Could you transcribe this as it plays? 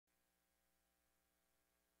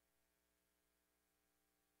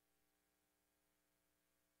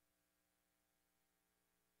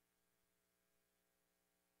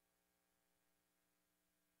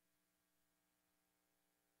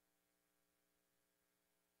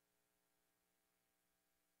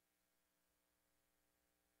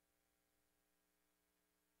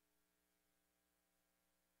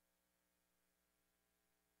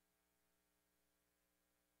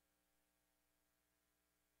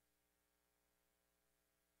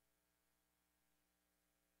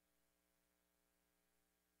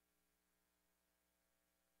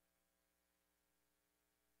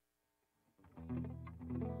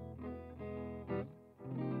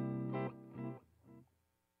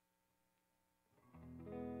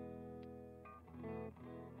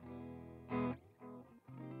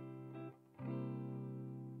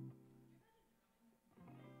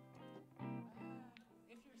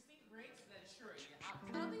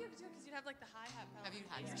have like the hi-hat pedal. Have you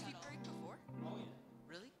had a steep break before? Oh yeah.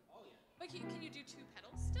 Really? Oh yeah. But can you do 2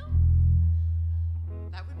 pedals still?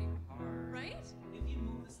 That would be hard. Right? If you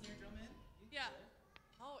move the snare drum in, you can Yeah. do it.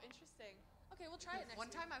 Oh, interesting. Okay, we'll try it next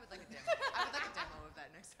One week. time I would like a demo. I would like a demo of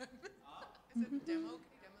that next time. Is it demo?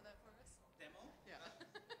 Can you demo that for us? Demo? Yeah.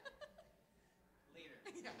 Later.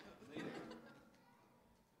 Yeah. Later. I can hear myself.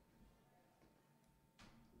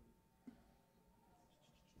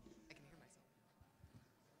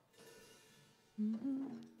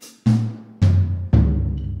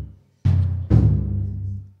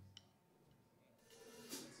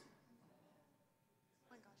 Oh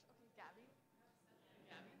my gosh. Okay, Gabby.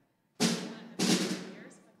 Gabby.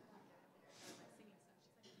 Years, like, oh, yeah, like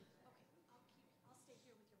singing stuff. She's like, okay, I'll stay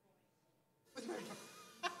here with your boy. With my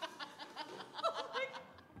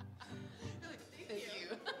You're like, thank you.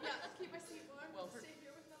 Yeah, let's keep my seat warm. Well, Stay here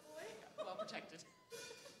with my boy. Well protected.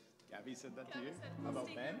 Gabby said that to Gabby you? said, About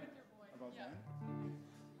stay Ben? here with your boy. About Yeah. Ben?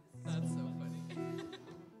 That's so funny.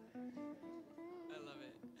 I love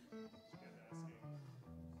it.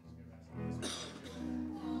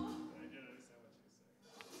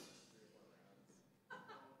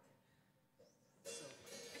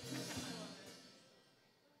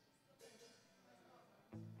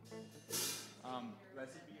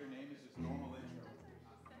 Blessed be your name is just normal intro.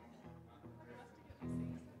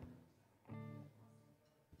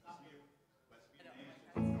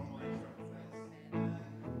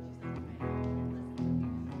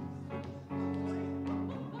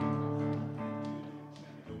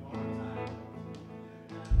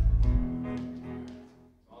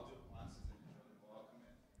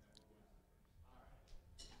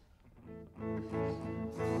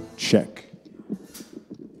 Check.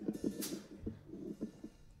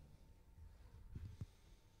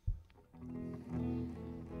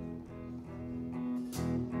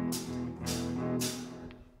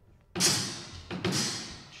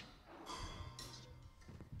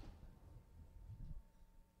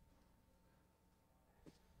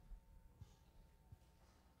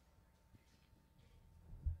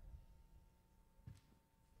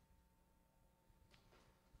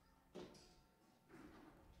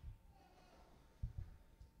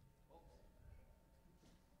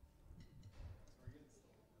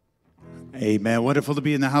 Amen. Wonderful to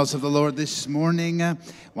be in the house of the Lord this morning.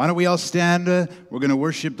 Why don't we all stand? We're going to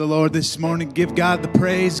worship the Lord this morning. Give God the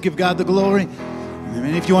praise. Give God the glory.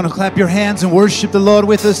 And if you want to clap your hands and worship the Lord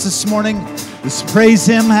with us this morning, let's praise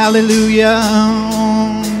Him. Hallelujah.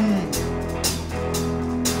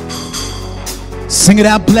 Sing it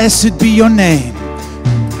out. Blessed be your name.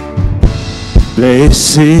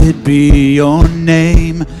 Blessed be your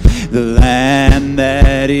name. The land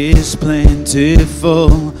that is plentiful,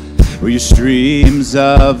 where your streams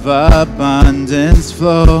of abundance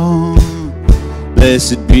flow.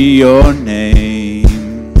 Blessed be your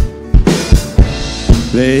name.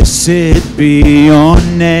 Blessed be your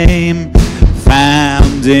name.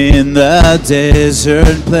 Found in the desert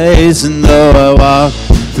place, and though I walk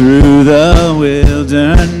through the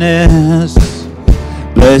wilderness,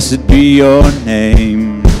 blessed be your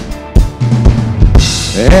name.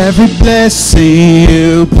 Every blessing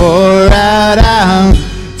you pour out, I'll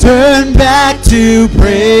turn back to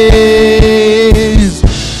praise.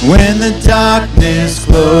 When the darkness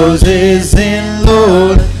closes in,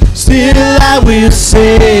 Lord, still I will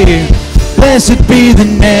say, blessed be the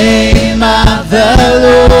name of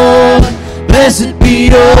the Lord. Blessed be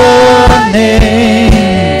your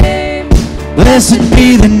name. Blessed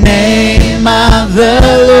be the name of the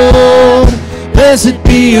Lord. Blessed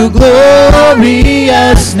be your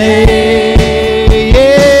glorious name.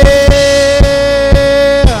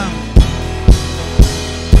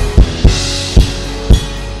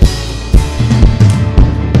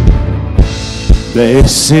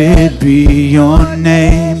 Blessed be your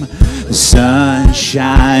name. The sun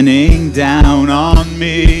shining down on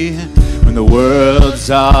me when the world's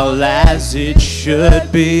all as it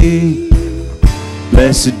should be.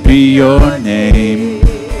 Blessed be your name.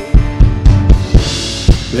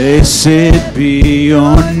 Blessed be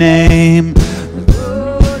your name.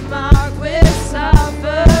 Road marked with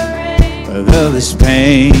suffering, Though there's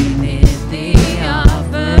pain, in the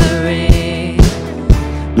offering.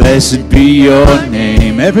 blessed be your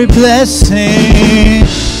name. Every blessing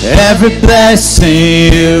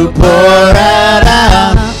you pour out,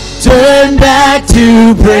 I'll turn back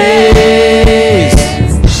to praise.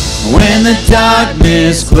 When the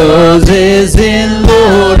darkness closes in,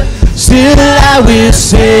 Lord, still I will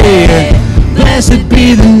say, blessed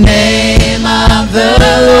be the name of the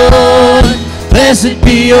Lord. Blessed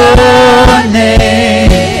be your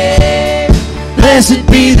name. Blessed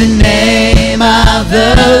be the name of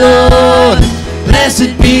the Lord.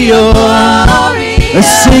 blessed be your Let's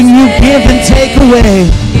sing, you give and take away.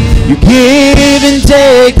 You give and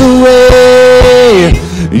take away.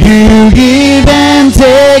 You give and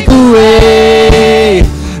take away.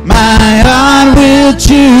 My heart will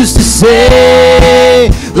choose to say,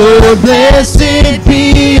 Lord, blessed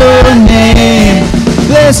be your name.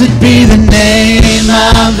 Blessed be the name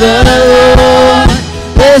of the Lord.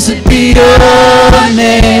 Blessed be your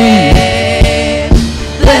name.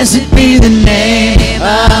 Blessed be the name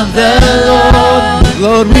of the Lord.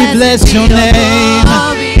 Lord, we bless your name.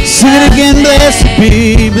 Sing it again, blessed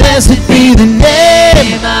be the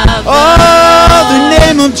name. Oh, the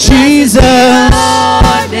name of Jesus.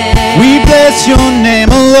 We bless your name,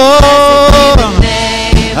 Lord.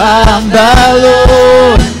 Of the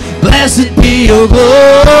Lord. Blessed be your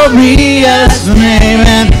glorious name,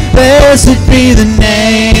 and blessed be the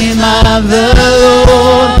name of the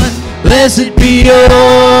Lord. Blessed be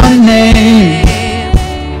your name.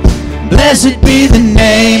 Blessed be the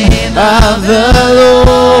name of the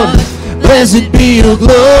Lord. Blessed be your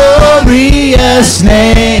glorious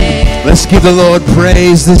name. Let's give the Lord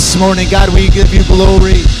praise this morning. God, we give you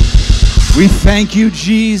glory. We thank you,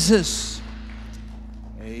 Jesus.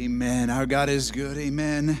 Amen. Our God is good.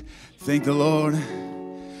 Amen. Thank the Lord.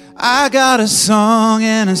 I got a song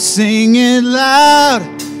and I sing it loud.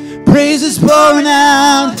 Praise is pouring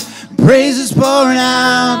out. Praise is pouring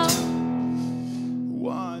out.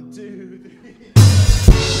 1, 2, 3.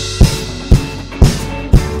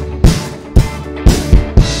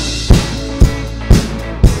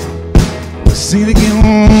 Let's sing it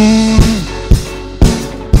again.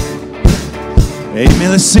 Amen.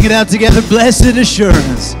 Let's sing it out together. Blessed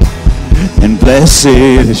assurance. And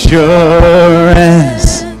blessed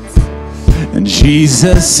assurance. And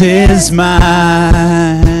Jesus is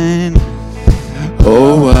mine.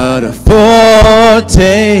 Oh, what a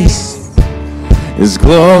foretaste, His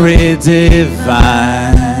glory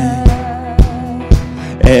divine,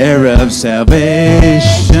 heir of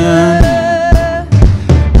salvation,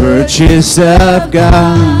 purchase of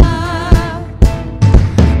God,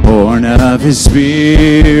 born of His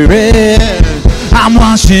Spirit. I'm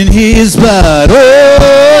washed in His blood.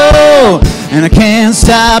 Oh, and I can't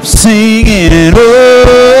stop singing.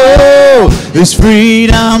 Oh, this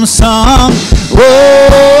freedom song.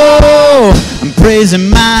 Oh, I'm praising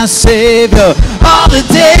my Savior all the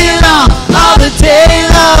day long, all the day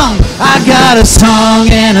long. I got a song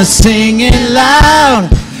and I sing it loud.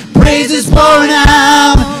 Praise is pouring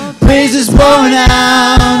out, praise is pouring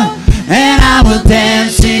out, and I will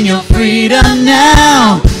dance in your freedom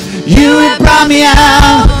now. You have brought me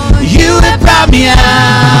out, you have brought me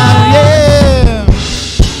out, yeah.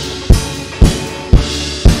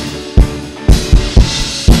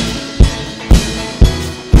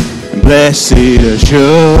 Blessed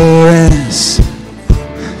assurance,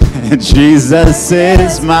 and Jesus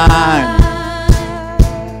is mine.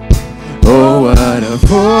 Oh, what a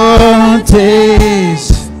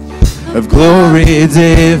foretaste of glory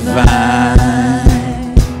divine,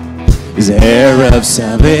 His heir of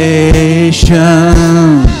salvation,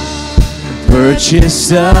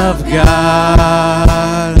 purchase of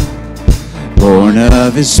God, born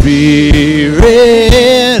of His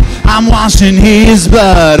Spirit. I'm washed in His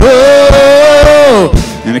blood. Oh,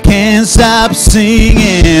 and I can't stop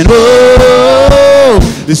singing. Oh,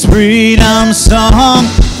 this freedom song.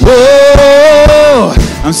 Oh,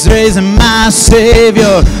 I'm praising my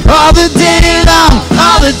Savior all the day long,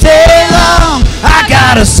 all the day long. I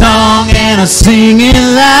got a song and I sing it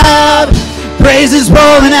loud. Praise is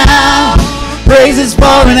pouring out, praise is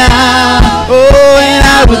pouring out. Oh, and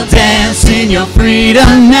I will dance in your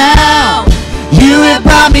freedom now. You have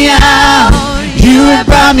brought me out, you have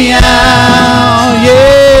brought me out, yeah.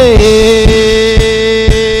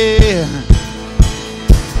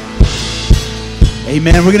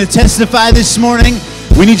 Amen. We're going to testify this morning.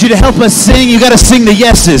 We need you to help us sing. You got to sing the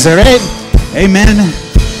yeses, all right? Amen.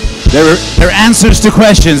 They're answers to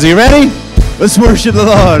questions. Are you ready? Let's worship the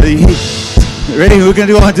Lord. Ready? We're going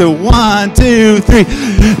to go on to 1, 2, 3. Did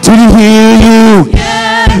He heal you?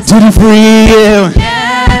 Yes. Did He free you?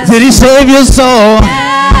 Yes. Did He save your soul?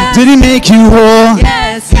 Yes. Did He make you whole?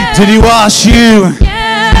 Yes. Yes. Did He wash you?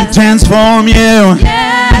 Yes. Transform you?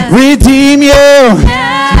 Yes. Redeem you? Yes.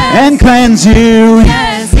 And cleanse you?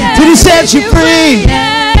 Yes. Yes. Did He set you free?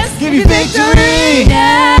 Yes. Give you victory?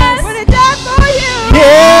 Yes. When He died for you.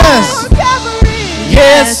 Yes. On Calvary.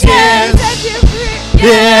 Yes, yes. Did He set you free?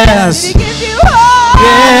 Yes. Did He give you hope?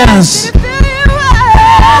 Yes. Did He fill you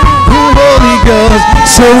up? The Holy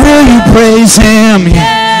Ghost. So will you praise Him?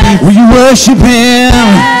 Will you worship Him?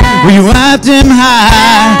 Will you lift Him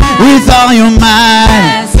high with all your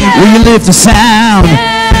might? Will you lift the sound?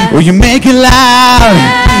 Will you make it loud?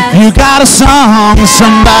 You got a song,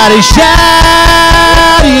 somebody shout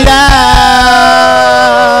it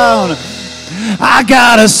out. I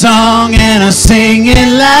got a song and I sing it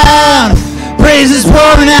loud. Praise is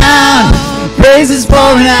pouring out, praise is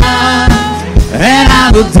pouring out. And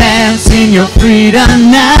I will dance in your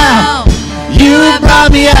freedom now. You have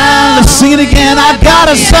brought me out. Let's sing it again. I got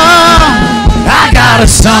a song. I got a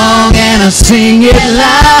song and I sing it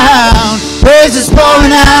loud. Praise is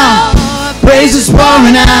pouring out. Praise is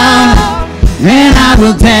pouring out. And I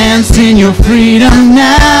will dance in your freedom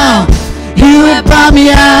now. You have brought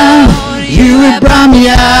me out. You have brought me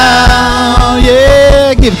out.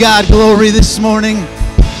 Yeah, give God glory this morning.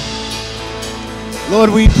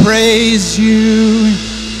 Lord, we praise you.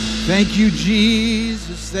 Thank you,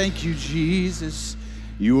 Jesus. Thank you, Jesus.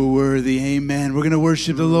 You are worthy. Amen. We're going to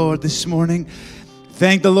worship the Lord this morning.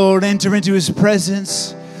 Thank the Lord. Enter into his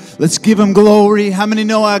presence. Let's give him glory. How many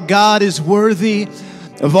know our God is worthy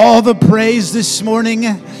of all the praise this morning,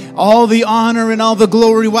 all the honor and all the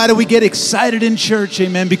glory? Why do we get excited in church?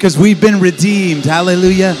 Amen. Because we've been redeemed.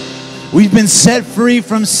 Hallelujah. We've been set free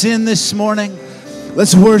from sin this morning.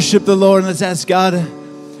 Let's worship the Lord and let's ask God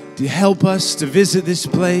to help us to visit this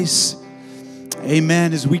place.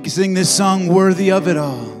 Amen. As we sing this song, Worthy of It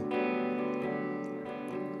All.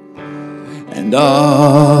 And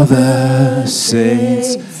all the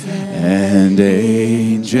saints and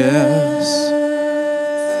angels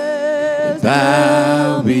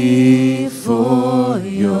bow before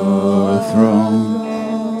your throne.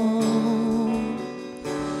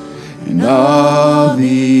 And all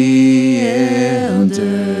the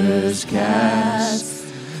elders cast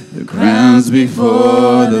the crowns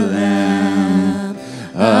before the Lamb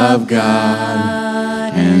of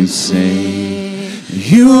God and say,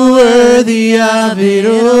 you are worthy of it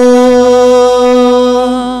all.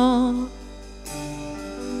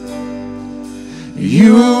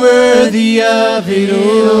 You are worthy of it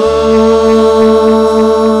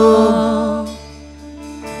all.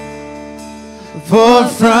 For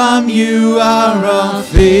from you are all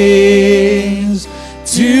things,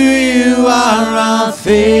 to you are all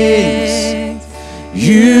things.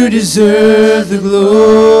 You deserve the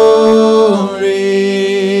glory.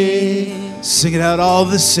 Sing it out, all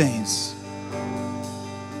the saints.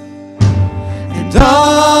 And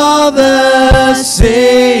all the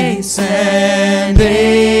saints and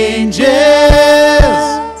angels,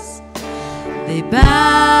 they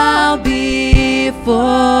bow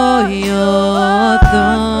before your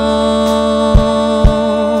throne.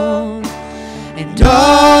 And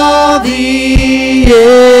all the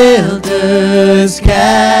elders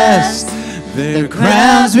cast their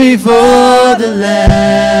crowns before the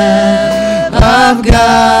Lamb of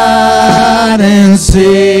God and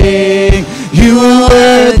sing, you are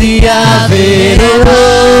worthy of it all.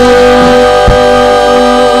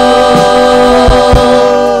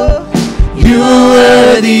 You are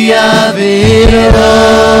worthy of it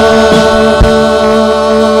all.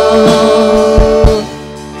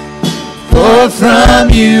 For from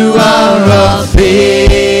you are all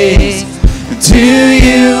things, to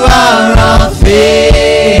you are all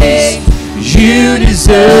things. You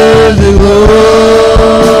deserve the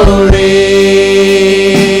glory.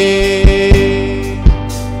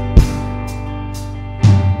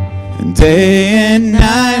 And day and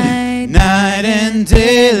night, night and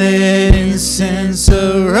day, let incense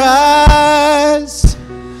arise.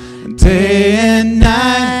 Day and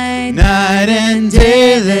night, night and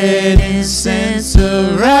day, let incense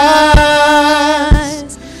arise.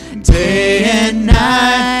 Day and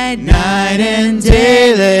night, night and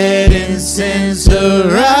day, let incense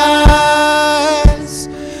arise.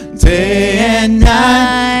 Day and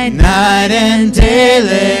night, night and day,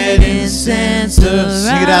 let incense arise.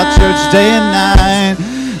 Sing it out, church. Day and night,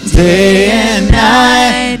 day and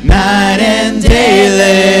night, night and day,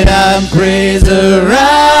 let our praise arise.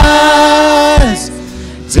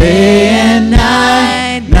 Day and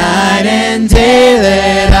night, night and day,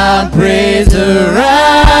 let our praise arise.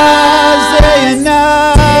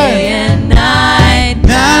 Day and night,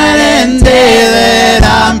 night and day, let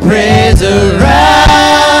our praise arise.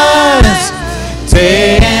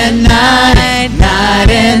 Day and night, night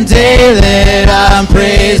and day, let our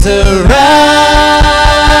praise arise.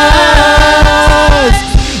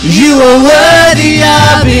 You are worthy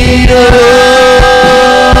of it all.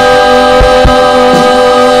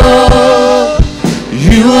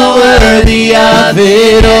 You are worthy of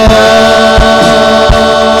it all.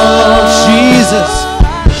 Jesus,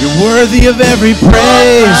 you're worthy of every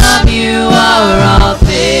praise. From you are all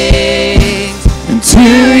things, And to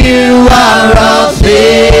you are all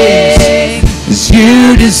things.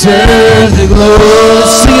 You deserve deserve the glory.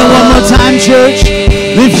 Sing it one more time, church.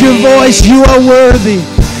 Lift your voice. You are worthy.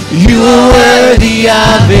 You are worthy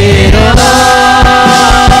of it all.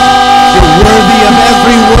 You're worthy of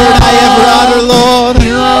every word I ever utter, Lord.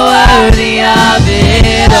 You are worthy of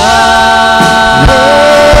it all.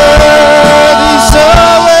 Worthy, so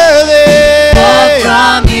worthy. For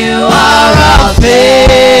from you are all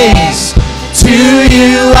things, to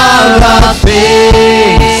you are all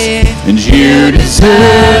things, And you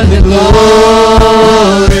deserve the glory.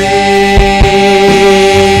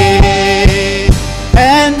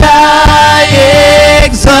 And I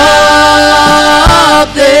exalt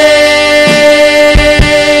thee,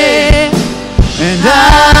 and I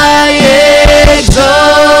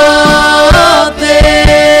exalt thee,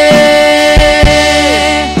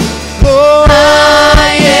 Lord. I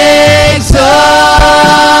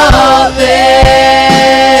exalt thee.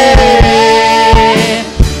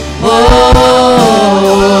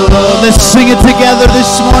 Oh, Let's sing it together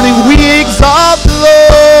this morning. We exalt the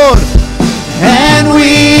Lord. and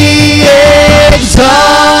we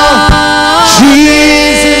exalt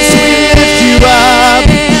Jesus, we lift you up.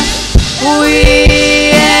 We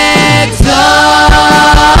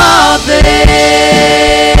exalt thee.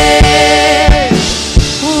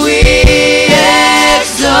 We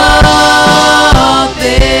exalt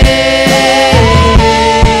thee.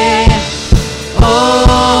 Oh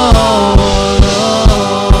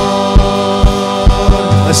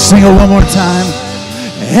Lord. Let's sing it one more time.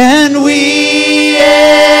 And we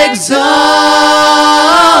exalt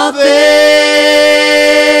thee.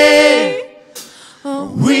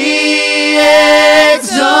 We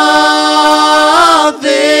exalt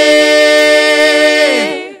thee.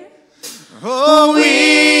 Oh, We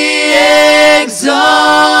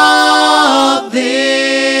exalt thee.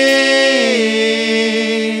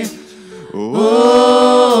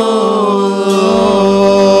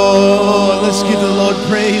 Oh, let's give the Lord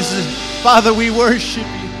praise. Father, we worship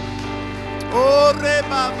you. Oh, re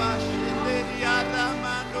baba, shende dianda,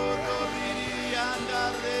 mando, doriri, dianda,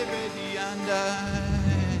 rebe, dianda.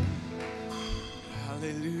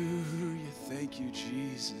 Hallelujah. Thank you,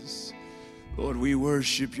 Jesus. Lord, we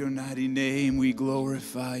worship your mighty name. We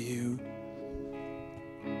glorify you.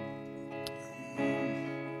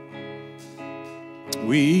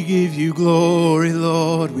 We give you glory,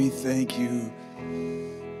 Lord. We thank you.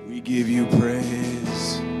 We give you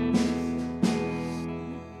praise.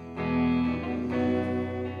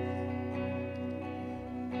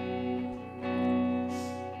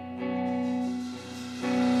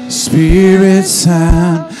 Spirit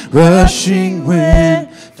sound, rushing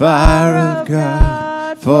wind, fire of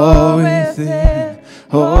God, fall within.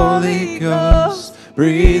 Holy Ghost,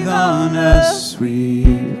 breathe on us, we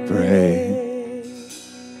pray.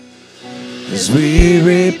 As we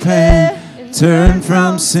repent, turn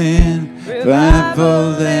from sin,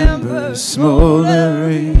 blindfold embers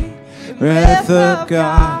smoldering, breath of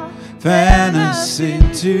God, fan us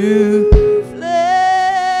into flame.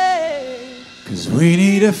 'Cause we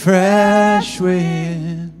need a fresh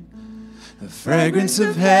wind, a fragrance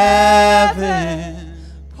of heaven.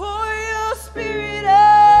 Pour your spirit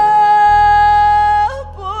out,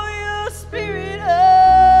 pour your spirit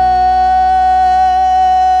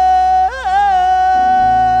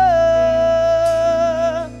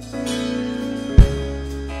out.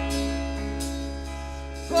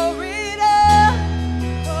 Pour it out,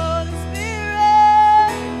 Holy Spirit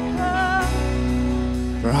out.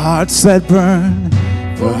 For hearts that burn,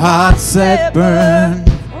 for hearts that burn,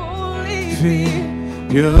 Holy fear,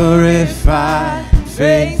 purify,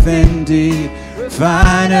 faith indeed,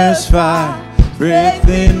 refiner's fire, breath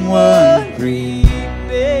in one, breathe.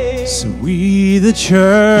 So we the Be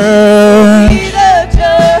church, the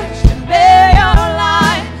church and bear your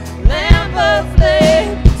light, lamp of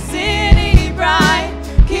flame, city bright,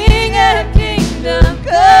 King of kingdom,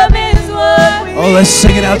 come is what we oh, let's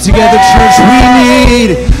sing it out together, church.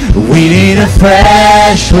 We need a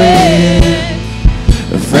fresh wind,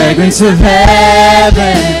 a fragrance of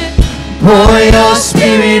heaven. Pour your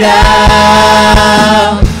spirit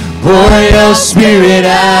out, pour your spirit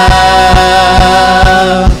out.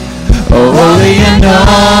 Oh, holy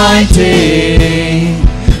anointing,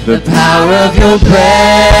 the power of your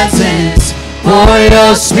presence. Pour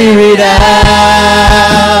your spirit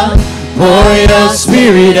out, pour your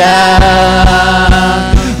spirit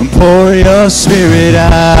out. Pour your spirit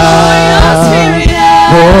out.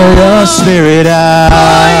 Pour your spirit out.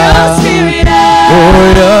 Pour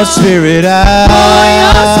your spirit out.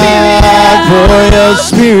 Pour your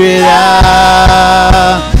spirit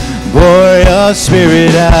out. Pour your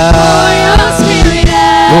spirit out.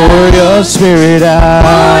 Pour your spirit out.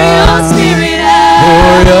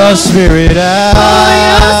 Pour your spirit out.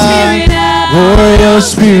 Pour your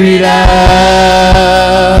spirit out.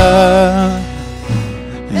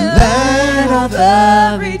 And let all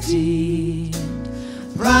the redeemed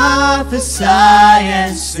prophesy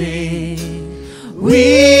and sing.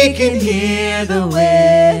 We can hear the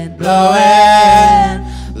wind blowing,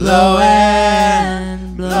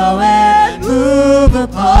 blowing, blowing. Move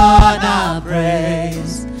upon our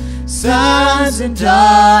praise. Sons and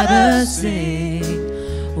daughters sing.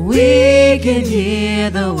 We can hear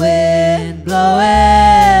the wind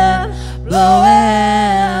blowing,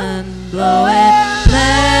 blowing, blowing.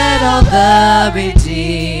 Let all the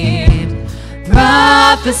redeemed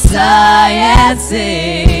prophesy and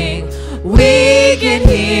sing. We can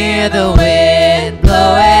hear the wind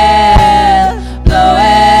blowing,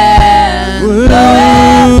 blowing,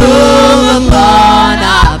 blowing. Move upon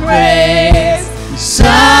our praise.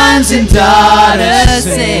 Sons and daughters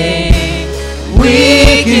sing.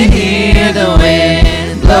 We can hear the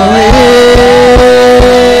wind blowing.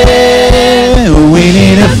 We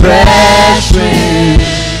need a fresh wind,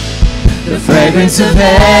 the fragrance of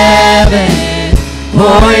heaven.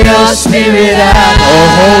 Pour your spirit out. Oh,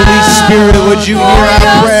 Holy Spirit, would you hear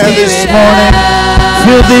our prayer this morning?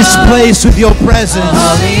 Fill this place with your presence.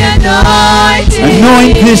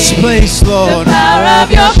 Anoint this place, Lord. The power of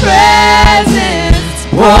your presence.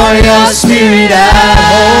 Pour your spirit out.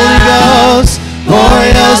 Holy Ghost, pour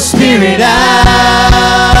your spirit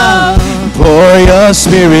out. Pour your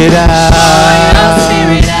spirit out.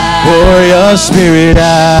 Pour your spirit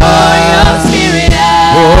out. Pour your spirit out.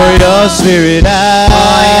 Pour your spirit out.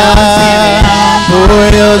 Pour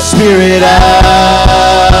your spirit out.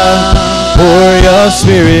 Pour your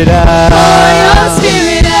spirit out.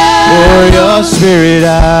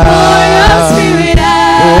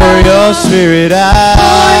 Pour your spirit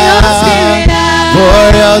out.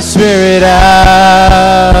 Pour your spirit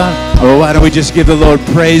out. Oh, why don't we just give the Lord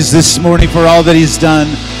praise this morning for all that He's done?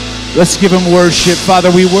 Let's give Him worship. Father,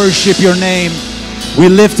 we worship your name. We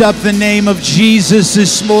lift up the name of Jesus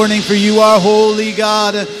this morning, for you are holy,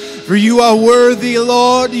 God. For you are worthy,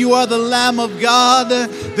 Lord. You are the Lamb of God,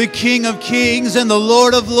 the King of kings and the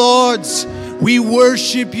Lord of lords. We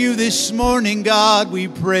worship you this morning, God. We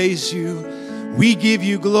praise you. We give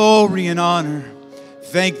you glory and honor.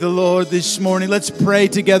 Thank the Lord this morning. Let's pray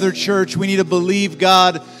together, church. We need to believe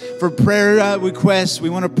God for prayer requests. We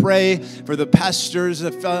want to pray for the pastors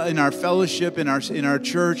in our fellowship, in our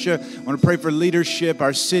church. I want to pray for leadership,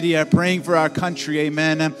 our city, praying for our country.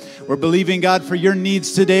 Amen. We're believing God for your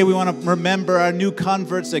needs today. We want to remember our new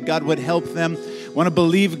converts, that God would help them. Want to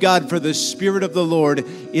believe God for the Spirit of the Lord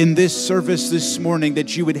in this service this morning, that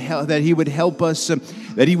He would help us,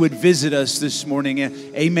 that He would visit us this morning.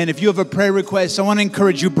 Amen. If you have a prayer request, I want to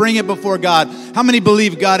encourage you, bring it before God. How many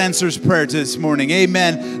believe God answers prayer this morning?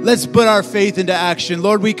 Amen. Let's put our faith into action.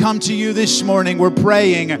 Lord, we come to you this morning. We're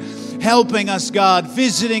praying, helping us, God,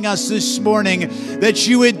 visiting us this morning, that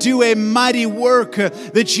you would do a mighty work,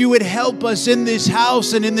 that you would help us in this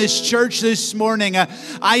house and in this church this morning.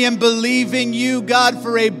 I am believing you, God,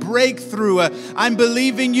 for a breakthrough. I'm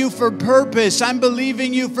believing you for purpose. I'm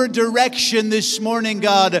believing you for direction this morning,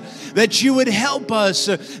 God, that you would help us,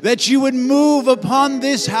 that you would move upon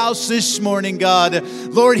this house this morning, God.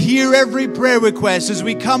 Lord, hear every prayer request as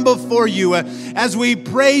we come before you, as we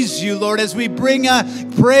praise you, Lord, as we bring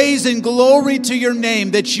praise and glory to your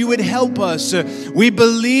name, that you would help us. We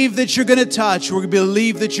believe that you're going to touch. We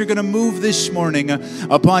believe that you're going to move this morning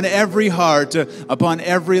upon every heart, upon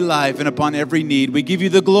every life, and upon every need. We give you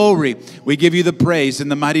the glory. We give you the praise. In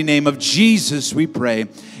the mighty name of Jesus, we pray.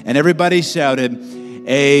 And everybody shouted,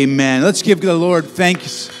 amen. Let's give the Lord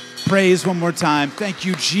thanks, praise one more time. Thank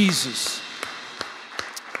you, Jesus.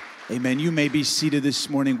 Amen. You may be seated this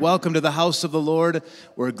morning. Welcome to the house of the Lord.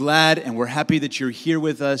 We're glad and we're happy that you're here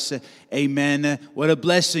with us. Amen. What a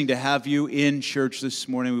blessing to have you in church this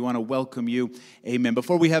morning. We want to welcome you. Amen.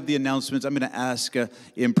 Before we have the announcements, I'm going to ask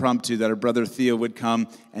impromptu that our brother Theo would come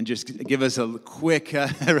and just give us a quick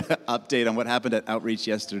update on what happened at Outreach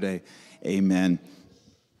yesterday. Amen.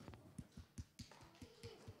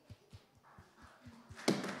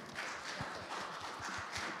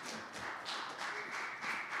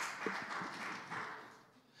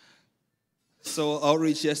 So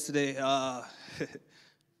Outreach yesterday,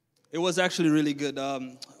 it was actually really good.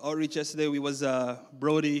 Outreach yesterday, we was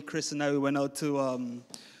Brody, Chris, and I. We went out to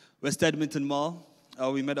West Edmonton Mall.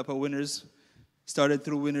 We met up at Winners, started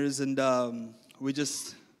through Winners, and we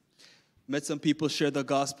just met some people, shared the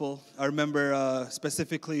gospel. I remember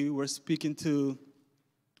specifically we were speaking to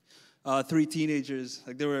 3 teenagers.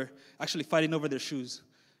 Like, they were actually fighting over their shoes.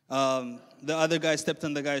 The other guy stepped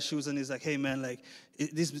on the guy's shoes, and he's like, hey, man, like,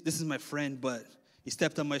 this is my friend, but he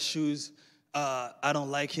stepped on my shoes. I don't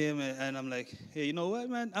like him. And I'm like, hey, you know what,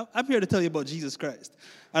 man? I'm here to tell you about Jesus Christ.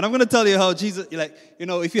 And I'm going to tell you how Jesus, like, you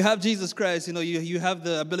know, if you have Jesus Christ, you know, you have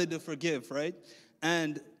the ability to forgive, right?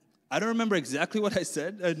 And I don't remember exactly what I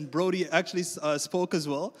said, and Brody actually spoke as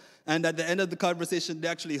well. And at the end of the conversation, they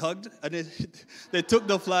actually hugged, and they took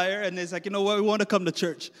the flyer, and it's like, you know what, we want to come to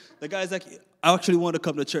church. The guy's like, I actually want to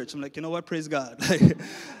come to church. I'm like, you know what, praise God. Like,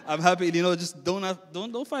 I'm happy, you know, just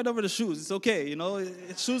don't fight over the shoes. It's okay, you know,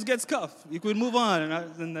 shoes get scuffed. You could move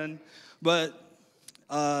on. But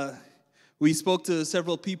we spoke to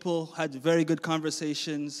several people, had very good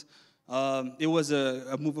conversations. It was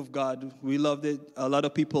a move of God. We loved it. A lot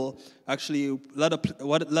of people, actually, a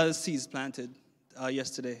lot of seeds planted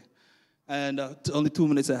yesterday. And only 2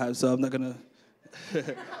 minutes I have, so I'm not going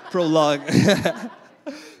to prolong.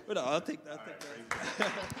 But no, I'll take that.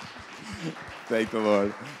 Thank the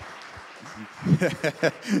Lord.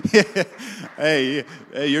 Hey,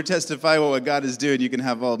 you're testifying what God is doing. You can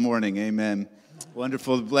have all morning. Amen.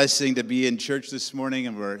 Wonderful blessing to be in church this morning,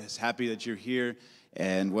 and we're happy that you're here.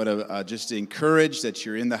 And what just encouraged that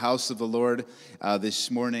you're in the house of the Lord this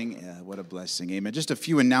morning. What a blessing. Amen. Just a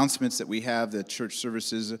few announcements that we have. The church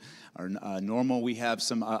services are normal. We have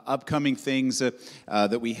some upcoming things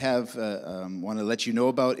that we have want to let you know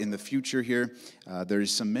about in the future here. There's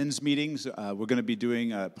some men's meetings. We're going to be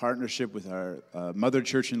doing a partnership with our mother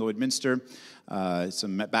church in Lloydminster.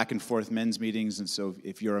 Some back and forth men's meetings. And so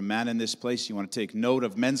if you're a man in this place, you want to take note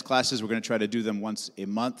of men's classes. We're going to try to do them once a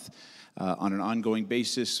month. On an ongoing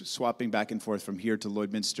basis, swapping back and forth from here to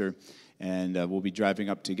Lloydminster, and we'll be driving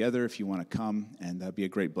up together if you want to come, and that'd be a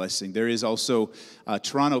great blessing. There is also a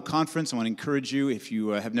Toronto conference. I want to encourage you, if you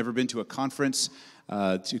have never been to a conference,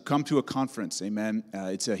 to come to a conference. Amen.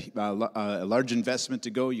 It's a large investment to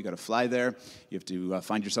go. You got to fly there. You have to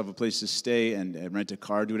find yourself a place to stay and rent a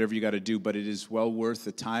car, do whatever you got to do, but it is well worth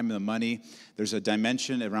the time and the money. There's a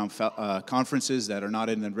dimension around conferences that are not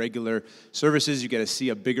in the regular services. You get to see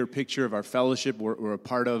a bigger picture of our fellowship we're a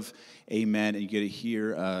part of. Amen. And you get to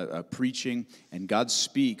hear preaching, and God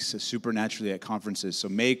speaks supernaturally at conferences. So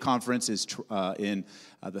May conference is in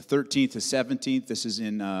the 13th to 17th. This is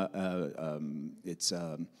in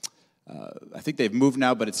I think they've moved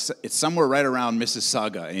now, but it's somewhere right around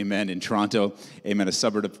Mississauga, amen, in Toronto, amen, a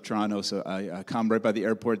suburb of Toronto. So I come right by the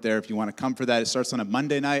airport there if you want to come for that. It starts on a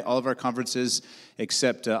Monday night. All of our conferences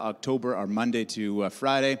except October are Monday to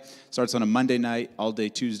Friday. Starts on a Monday night, all day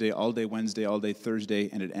Tuesday, all day Wednesday, all day Thursday,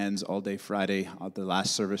 and it ends all day Friday, the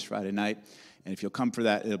last service Friday night. And if you'll come for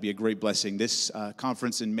that, it'll be a great blessing. This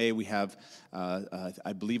conference in May, we have,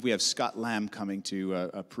 I believe we have Scott Lamb coming to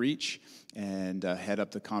preach and head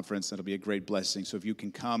up the conference. That'll be a great blessing. So if you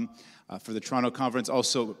can come for the Toronto conference.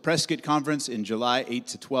 Also, Prescott conference in July, 8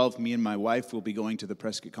 to 12. Me and my wife will be going to the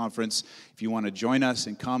Prescott conference. If you want to join us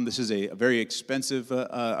and come, this is a very expensive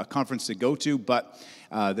conference to go to, but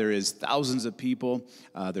there is thousands of people.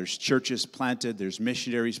 There's churches planted. There's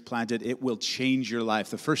missionaries planted. It will change your life.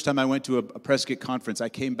 The first time I went to a Prescott conference, I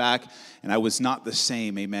came back and I was not the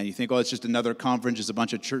same. Amen. You think, oh, it's just another conference, just a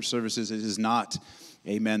bunch of church services. It is not.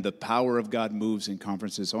 Amen. The power of God moves in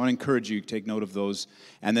conferences. So I want to encourage you to take note of those.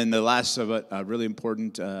 And then the last of it, really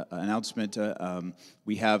important announcement,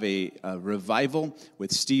 we have a revival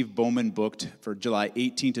with Steve Bowman booked for July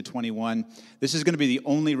 18 to 21. This is going to be the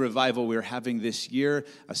only revival we're having this year,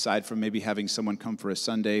 aside from maybe having someone come for a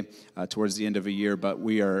Sunday towards the end of a year. But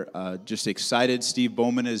we are just excited. Steve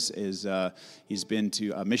Bowman he's been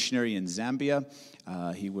to a missionary in Zambia.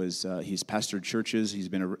 He's pastored churches. He's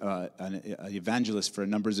been an evangelist for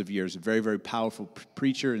numbers of years. A very, very powerful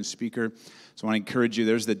preacher and speaker. So I want to encourage you.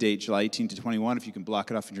 There's the date, July 18 to 21. If you can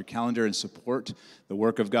block it off in your calendar and support the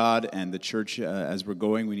work of God and the church as we're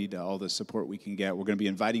going, we need all the support we can get. We're going to be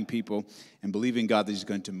inviting people and believing God that He's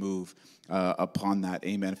going to move upon that.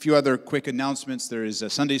 Amen. A few other quick announcements. There is a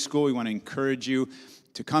Sunday school we want to encourage you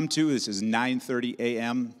to come to. This is 9:30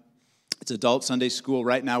 a.m. It's adult Sunday school.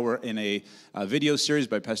 Right now we're in a video series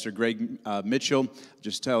by Pastor Greg Mitchell,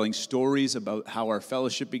 just telling stories about how our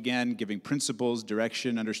fellowship began, giving principles,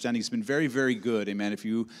 direction, understanding. It's been very, very good. Amen. If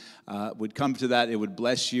you would come to that, it would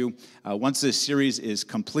bless you. Once this series is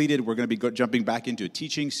completed, we're going to be jumping back into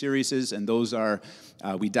teaching series, and those are,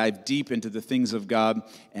 we dive deep into the things of God,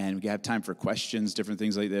 and we have time for questions, different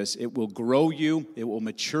things like this. It will grow you. It will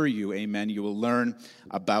mature you. Amen. You will learn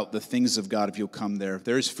about the things of God if you'll come there.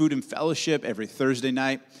 There's food and fellowship every Thursday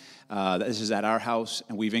night. This is at our house,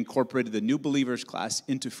 and we've incorporated the New Believers class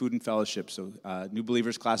into food and fellowship. So New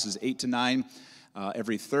Believers class is 8 to 9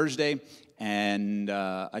 every Thursday, And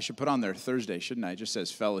I should put on there Thursday, shouldn't I? It just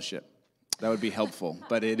says fellowship. That would be helpful.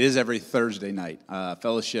 But it is every Thursday night.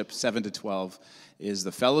 Fellowship, 7 to 12 is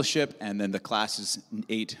the fellowship, and then the class is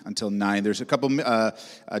 8 until 9. There's a couple,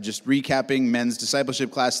 just recapping, men's discipleship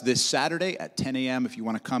class this Saturday at 10 a.m. if you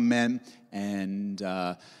want to come, men. And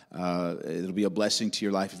it'll be a blessing to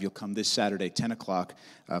your life if you'll come this Saturday, 10 o'clock,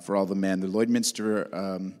 for all the men. The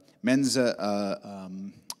Lloydminster men's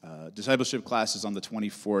discipleship class is on the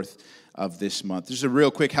 24th of this month. Just a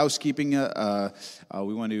real quick housekeeping.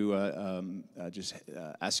 We want to just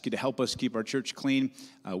ask you to help us keep our church clean.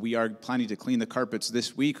 We are planning to clean the carpets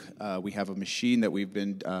this week. We have a machine that we've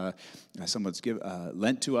been, someone's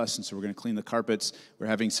lent to us, and so we're going to clean the carpets. We're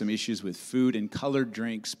having some issues with food and colored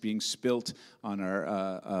drinks being spilt on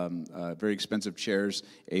our very expensive chairs.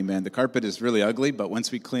 Amen. The carpet is really ugly, but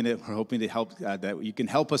once we clean it, we're hoping to help, that you can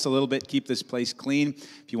help us a little bit, keep this place clean.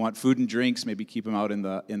 If you want food and drinks, maybe keep them out in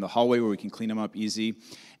the hallway where we can clean them up easy,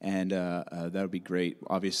 and that would be great.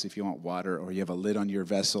 Obviously, if you want water or you have a lid on your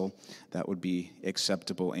vessel, that would be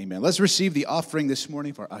acceptable. Amen. Let's receive the offering this morning.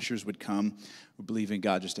 If our ushers would come, we believe in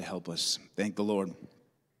God just to help us. Thank the Lord.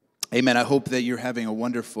 Amen. I hope that you're having a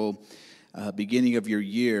wonderful beginning of your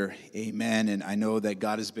year. Amen. And I know that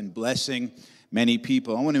God has been blessing many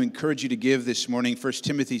people. I want to encourage you to give this morning. 1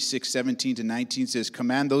 Timothy 6:17-19 says,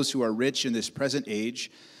 "Command those who are rich in this present age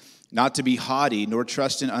not to be haughty, nor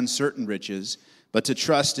trust in uncertain riches, but to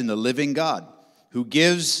trust in the living God, who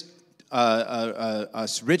gives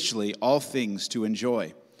us richly all things to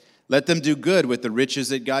enjoy. Let them do good with the riches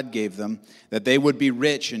that God gave them, that they would be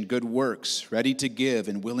rich in good works, ready to give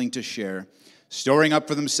and willing to share, storing up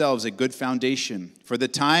for themselves a good foundation for the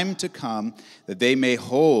time to come, that they may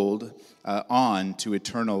hold on to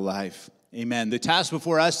eternal life." Amen. The task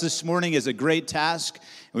before us this morning is a great task.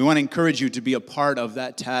 We want to encourage you to be a part of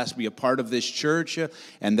that task, be a part of this church,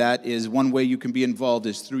 and that is one way you can be involved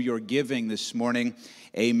is through your giving this morning.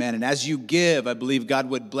 Amen. And as you give, I believe God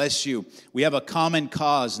would bless you. We have a common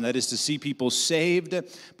cause, and that is to see people saved,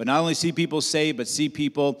 but not only see people saved, but see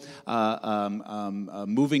people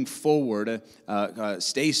moving forward,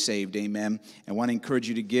 stay saved. Amen. And want to encourage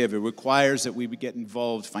you to give. It requires that we get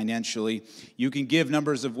involved financially. You can give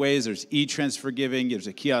numbers of ways. There's e-transfer giving. There's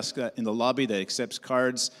a kiosk in the lobby that accepts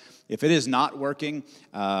cards. If it is not working,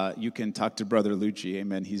 you can talk to Brother Lucci.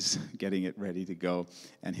 Amen. He's getting it ready to go,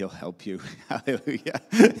 and he'll help you. Hallelujah.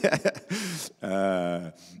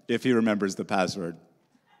 If he remembers the password.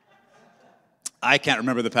 I can't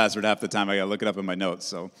remember the password half the time. I got to look it up in my notes,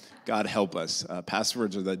 so God help us.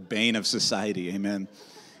 Passwords are the bane of society. Amen.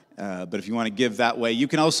 But if you want to give that way, you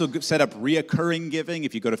can also set up reoccurring giving.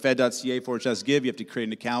 If you go to PHED.ca/give, you have to create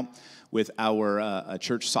an account with our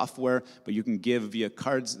church software, but you can give via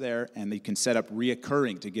cards there, and you can set up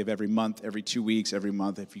reoccurring to give every month, every 2 weeks, every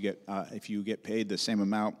month if you get paid the same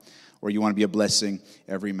amount, or you want to be a blessing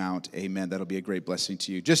every month. Amen. That'll be a great blessing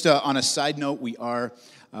to you. Just on a side note, we are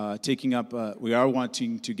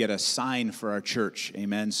wanting to get a sign for our church.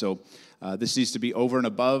 Amen. So this needs to be over and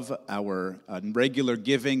above our regular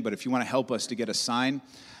giving, but if you want to help us to get a sign,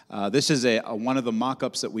 this is one of the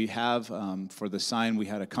mock-ups that we have for the sign. We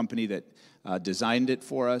had a company that designed it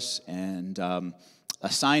for us, and a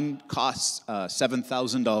sign costs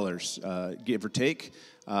 $7,000, give or take,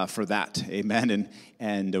 for that. Amen.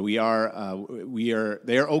 And they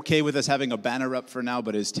are okay with us having a banner up for now,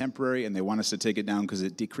 but it's temporary, and they want us to take it down because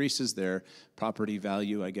it decreases their property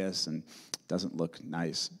value, I guess, and doesn't look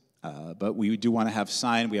nice. But we do want to have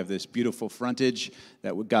sign. We have this beautiful frontage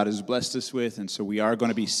that God has blessed us with, and so we are going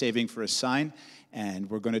to be saving for a sign, and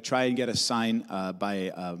we're going to try and get a sign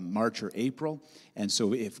by March or April. And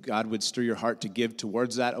so if God would stir your heart to give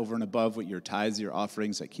towards that over and above what your tithes, your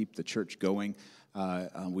offerings that keep the church going,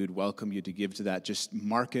 we would welcome you to give to that. Just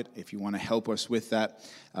mark it if you want to help us with that.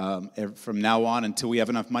 From now on, until we have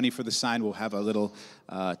enough money for the sign, we'll have a little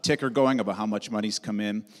ticker going about how much money's come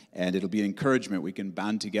in, and it'll be an encouragement. We can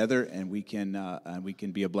band together, and we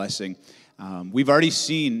can be a blessing. We've already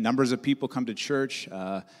seen numbers of people come to church.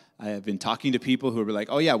 I have been talking to people who are like,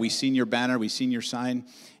 "Oh yeah, we've seen your banner, we've seen your sign,"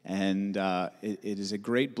 and it is a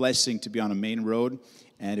great blessing to be on a main road.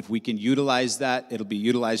 And if we can utilize that, it'll be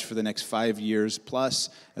utilized for the next 5 years plus,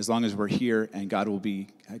 as long as we're here, and God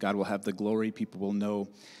will have the glory. People will know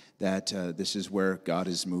that this is where God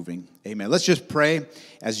is moving. Amen. Let's just pray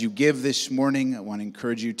as you give this morning. I want to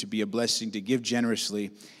encourage you to be a blessing, to give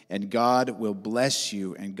generously, and God will bless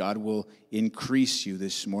you, and God will increase you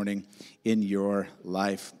this morning in your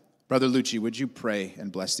life. Brother Lucci, would you pray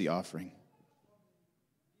and bless the offering?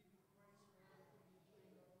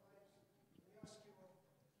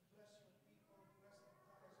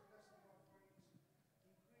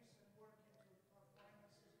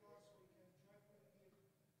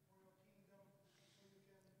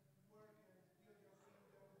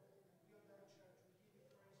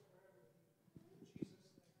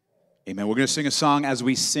 Amen. We're going to sing a song. As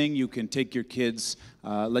we sing, you can take your kids,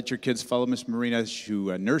 let your kids follow Miss Marina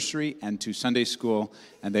to nursery and to Sunday school,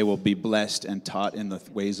 and they will be blessed and taught in the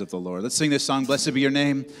ways of the Lord. Let's sing this song, Blessed Be Your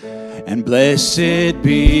Name. And blessed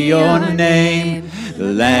be your name,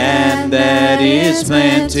 the land that is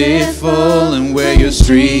plentiful, and where your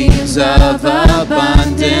streams of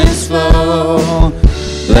abundance flow.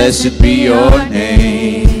 Blessed be your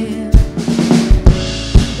name.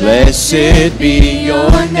 Blessed be your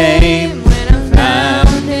name when I'm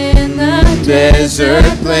found in the desert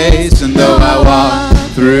place, and though I walk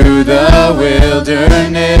through the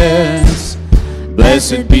wilderness,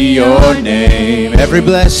 blessed be your name. Every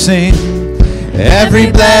blessing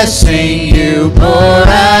you pour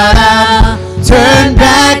out, turn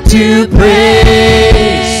back to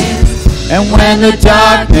praise. And when the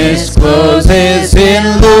darkness closes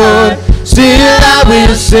in, Lord, still I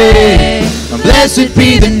will say, blessed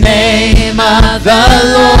be the name of the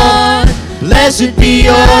Lord. Blessed be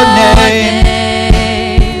your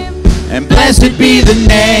name. And blessed be the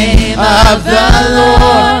name of the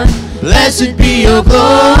Lord. Blessed be your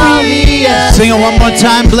glorious. Sing it one more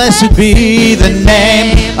time. Blessed be the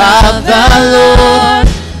name of the Lord.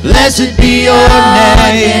 Blessed be your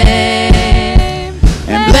name.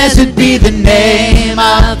 And blessed be the name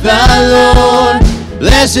of the Lord.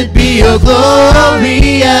 Blessed be your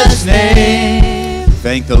glorious name.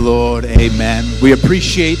 Thank the Lord. Amen. We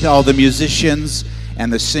appreciate all the musicians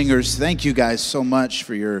and the singers. Thank you guys so much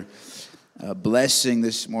for your blessing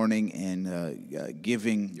this morning and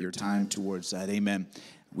giving your time towards that. Amen.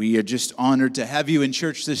 We are just honored to have you in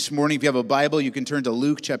church this morning. If you have a Bible, you can turn to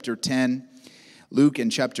Luke chapter 10. Luke in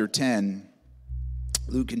chapter 10.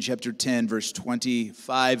 Luke in chapter 10, verse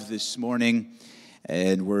 25 this morning.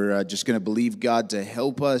 And we're just going to believe God to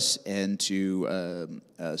help us and to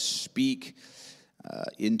speak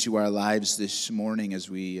into our lives this morning as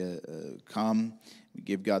we come. We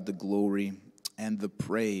give God the glory and the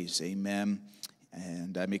praise. Amen.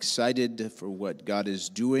 And I'm excited for what God is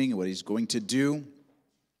doing, what He's going to do.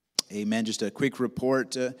 Amen. Just a quick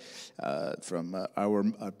report from our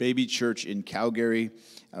baby church in Calgary.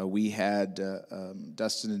 We had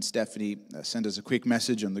Dustin and Stephanie send us a quick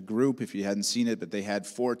message on the group, if you hadn't seen it, but they had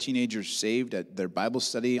 4 teenagers saved at their Bible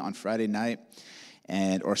study on Friday night,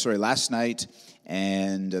 last night,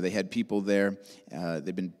 and they had people there.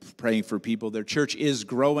 They've been praying for people. Their church is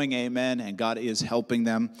growing, amen, and God is helping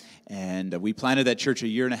them. And we planted that church a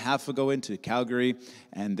year and a half ago into Calgary,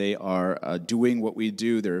 and they are doing what we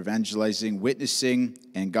do. They're evangelizing, witnessing,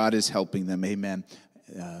 and God is helping them, amen.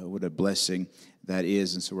 What a blessing that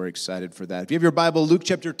is, and so we're excited for that. If you have your Bible, Luke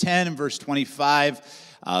chapter 10 and verse 25,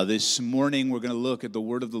 this morning we're going to look at the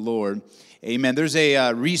word of the Lord. Amen. There's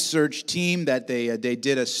a research team that they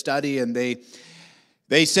did a study, and they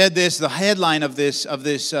said this. The headline of this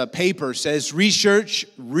paper says, research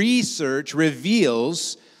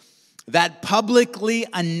reveals that publicly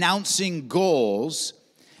announcing goals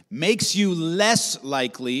makes you less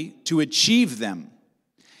likely to achieve them.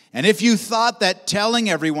 And if you thought that telling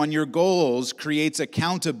everyone your goals creates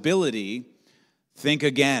accountability, think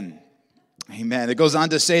again. Amen. It goes on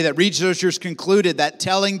to say that researchers concluded that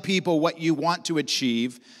telling people what you want to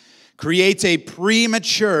achieve creates a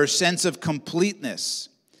premature sense of completeness.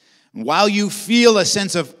 While you feel a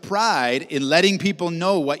sense of pride in letting people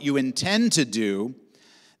know what you intend to do,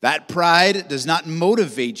 that pride does not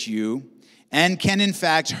motivate you and can in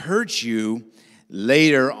fact hurt you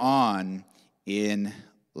later on in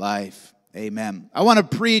life. Amen. I want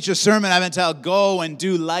to preach a sermon I've entitled, Go and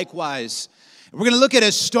Do Likewise. We're going to look at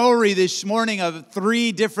a story this morning of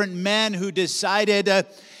 3 different men who decided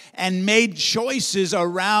and made choices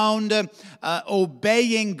around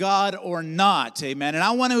obeying God or not. Amen. And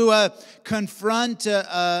I want to confront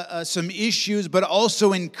some issues, but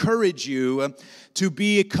also encourage you to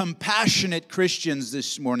be compassionate Christians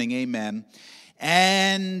this morning. Amen.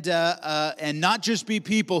 And not just be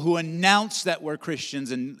people who announce that we're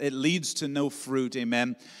Christians and it leads to no fruit,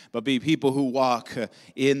 amen, but be people who walk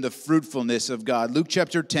in the fruitfulness of God. Luke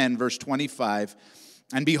chapter 10, verse 25,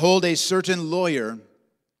 and behold, a certain lawyer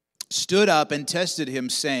stood up and tested him,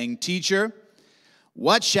 saying, Teacher,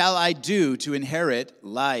 what shall I do to inherit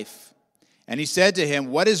life? And he said to him,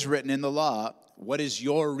 What is written in the law? What is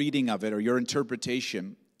your reading of it or your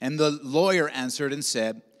interpretation? And the lawyer answered and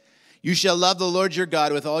said, You shall love the Lord your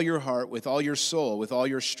God with all your heart, with all your soul, with all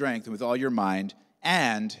your strength, and with all your mind,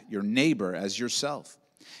 and your neighbor as yourself.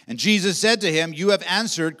 And Jesus said to him, You have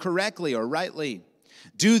answered correctly or rightly.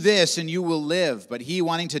 Do this and you will live. But he,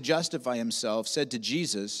 wanting to justify himself, said to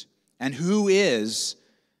Jesus, And who is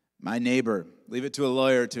my neighbor? Leave it to a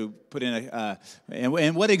lawyer to put in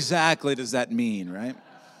and what exactly does that mean, right?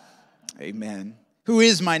 Amen. Who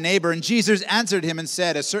is my neighbor? And Jesus answered him and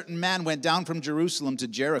said, a certain man went down from Jerusalem to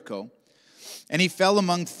Jericho, and he fell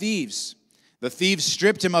among thieves. The thieves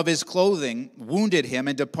stripped him of his clothing, wounded him,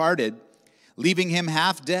 and departed, leaving him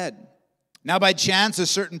half dead. Now by chance a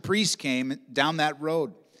certain priest came down that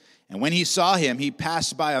road, and when he saw him, he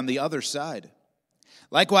passed by on the other side.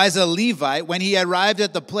 Likewise a Levite, when he arrived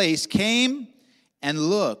at the place, came and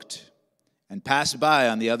looked, and passed by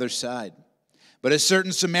on the other side. But a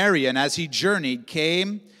certain Samaritan, as he journeyed,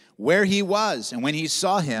 came where he was, and when he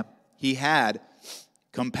saw him, he had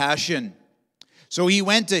compassion. So he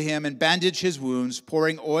went to him and bandaged his wounds,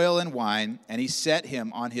 pouring oil and wine, and he set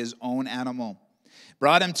him on his own animal,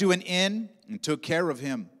 brought him to an inn, and took care of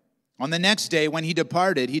him. On the next day, when he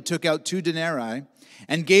departed, he took out 2 denarii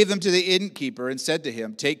and gave them to the innkeeper and said to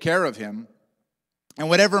him, take care of him, and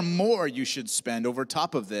whatever more you should spend over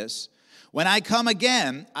top of this, when I come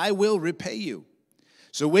again, I will repay you.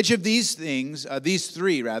 So which of these things, these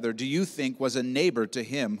three, do you think was a neighbor to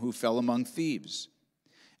him who fell among thieves?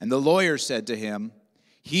 And the lawyer said to him,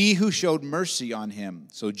 he who showed mercy on him.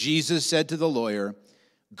 So Jesus said to the lawyer,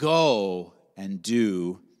 go and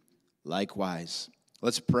do likewise.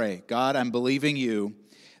 Let's pray. God, I'm believing you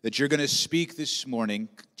that you're going to speak this morning,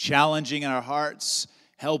 challenging our hearts,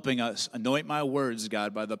 helping us. Anoint my words,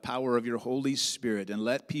 God, by the power of your Holy Spirit, and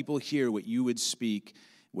let people hear what you would speak,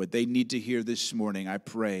 what they need to hear this morning, I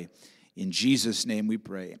pray. In Jesus' name we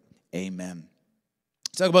pray. Amen.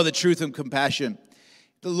 Let's talk about the truth and compassion.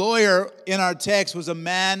 The lawyer in our text was a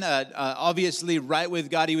man, obviously right with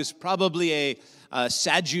God. He was probably a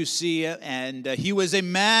Sadducee, and he was a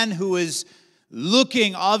man who was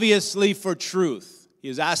looking, obviously, for truth. He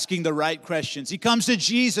was asking the right questions. He comes to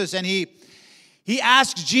Jesus, and he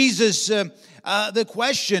asks Jesus the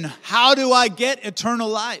question, how do I get eternal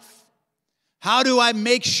life? How do I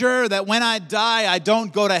make sure that when I die, I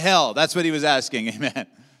don't go to hell? That's what he was asking, amen.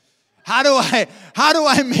 How do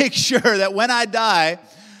I make sure that when I die,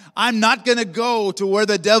 I'm not going to go to where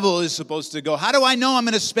the devil is supposed to go? How do I know I'm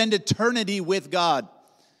going to spend eternity with God?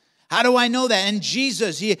 How do I know that? And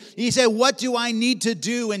Jesus, he said, what do I need to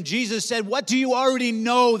do? And Jesus said, what do you already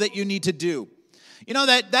know that you need to do? You know,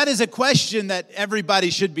 that is a question that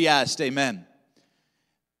everybody should be asked, amen.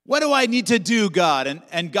 What do I need to do, God?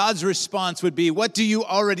 And God's response would be, what do you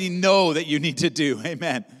already know that you need to do?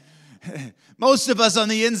 Amen. Most of us on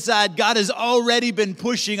the inside, God has already been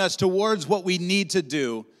pushing us towards what we need to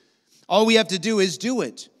do. All we have to do is do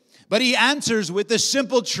it. But he answers with the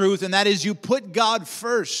simple truth, and that is you put God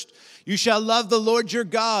first. You shall love the Lord your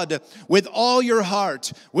God with all your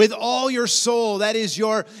heart, with all your soul. That is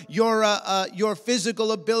your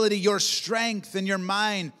physical ability, your strength, and your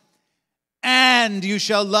mind. And you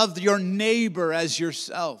shall love your neighbor as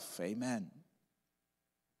yourself. Amen.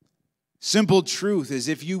 Simple truth is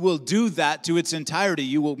if you will do that to its entirety,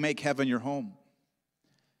 you will make heaven your home.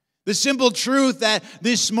 The simple truth that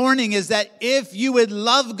this morning is that if you would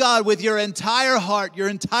love God with your entire heart, your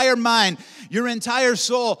entire mind, your entire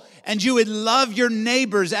soul, and you would love your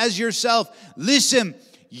neighbors as yourself, listen,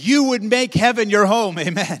 you would make heaven your home.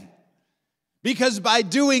 Amen. Because by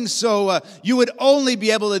doing so, you would only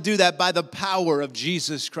be able to do that by the power of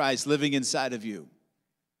Jesus Christ living inside of you.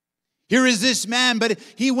 Here is this man, but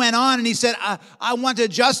he went on and he said, I want to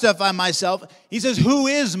justify myself. He says, who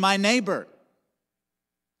is my neighbor?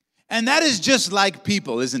 And that is just like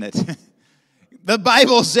people, isn't it? The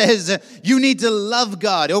Bible says you need to love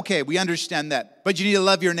God. Okay, we understand that. But you need to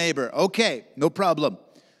love your neighbor. Okay, no problem.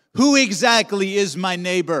 Who exactly is my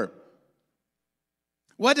neighbor?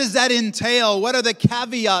 What does that entail? What are the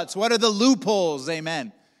caveats? What are the loopholes?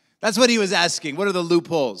 Amen. That's what he was asking. What are the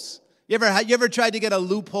loopholes? You ever tried to get a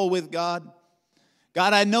loophole with God?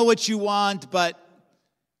 God, I know what you want, but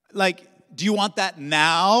do you want that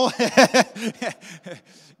now?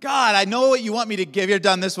 God, I know what you want me to give. You've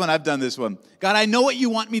done this one. I've done this one. God, I know what you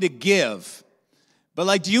want me to give.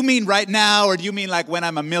 But do you mean right now, or do you mean when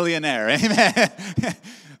I'm a millionaire? Amen.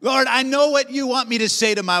 Lord, I know what you want me to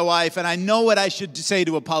say to my wife, and I know what I should say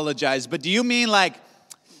to apologize. But do you mean I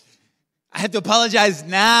have to apologize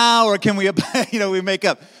now, or can we, we make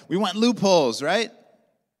up? We want loopholes, right?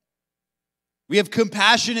 We have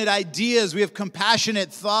compassionate ideas. We have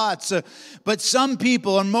compassionate thoughts. But some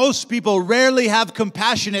people, or most people, rarely have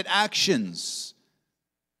compassionate actions.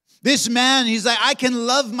 This man, he's like, I can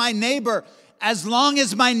love my neighbor as long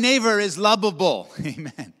as my neighbor is lovable.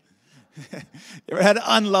 Amen. You ever had an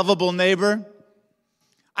unlovable neighbor?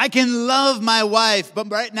 I can love my wife, but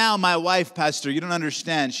right now my wife, Pastor, you don't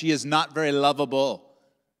understand. She is not very lovable.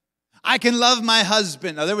 I can love my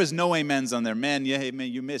husband. Now, there was no amens on there. Man, yeah,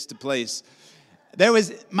 man, you missed a place. There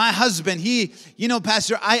was my husband.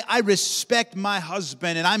 Pastor, I respect my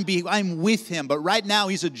husband and I'm with him. But right now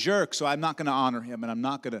he's a jerk, so I'm not going to honor him. And I'm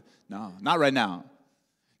not going to, no, not right now.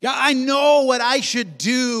 Yeah, I know what I should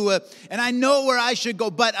do and I know where I should go.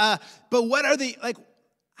 But what are the, like,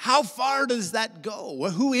 how far does that go?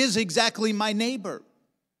 Who is exactly my neighbor?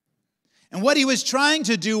 And what he was trying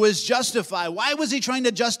to do was justify. Why was he trying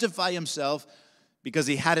to justify himself? Because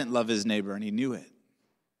he hadn't loved his neighbor and he knew it.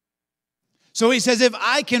 So he says, if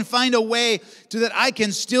I can find a way to that I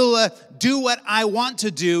can still do what I want to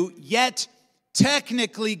do, yet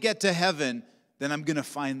technically get to heaven, then I'm going to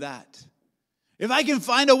find that. If I can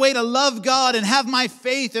find a way to love God and have my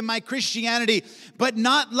faith and my Christianity, but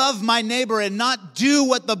not love my neighbor and not do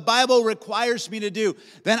what the Bible requires me to do,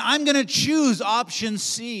 then I'm going to choose option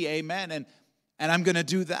C, amen, and I'm going to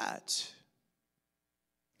do that.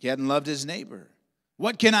 He hadn't loved his neighbor.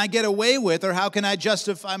 What can I get away with, or how can I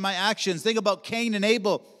justify my actions? Think about Cain and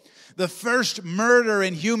Abel, the first murder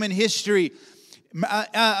in human history.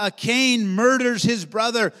 Cain murders his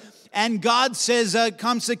brother, and God says,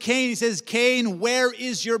 comes to Cain, he says, Cain, where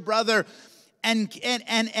is your brother? And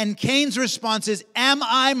Cain's response is, am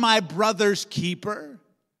I my brother's keeper?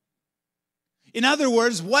 In other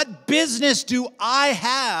words, what business do I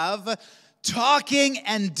have talking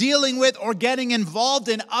and dealing with or getting involved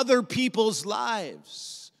in other people's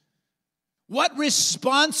lives? What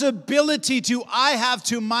responsibility do I have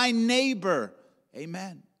to my neighbor?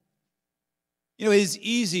 Amen. It's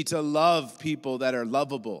easy to love people that are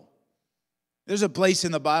lovable. There's a place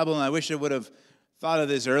in the Bible, and I wish I would have thought of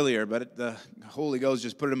this earlier, but the Holy Ghost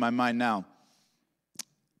just put it in my mind now.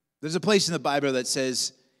 There's a place in the Bible that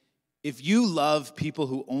says, if you love people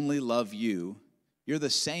who only love you, you're the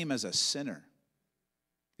same as a sinner.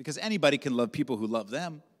 Because anybody can love people who love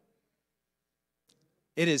them.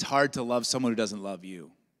 It is hard to love someone who doesn't love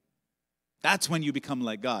you. That's when you become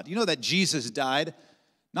like God. You know that Jesus died,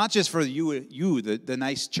 not just for you, the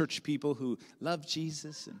nice church people who love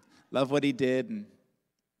Jesus and love what he did,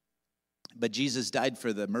 but Jesus died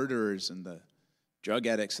for the murderers and the drug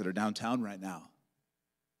addicts that are downtown right now.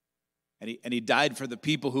 And he died for the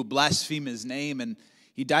people who blaspheme his name, and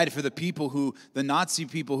he died for the people the Nazi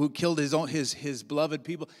people who killed his beloved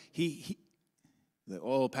people.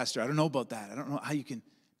 Oh, Pastor, I don't know about that. I don't know how you can.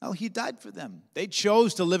 No, he died for them. They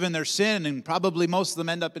chose to live in their sin, and probably most of them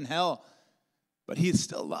end up in hell. But he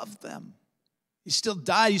still loved them. He still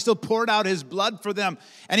died. He still poured out his blood for them.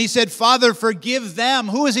 And he said, Father, forgive them.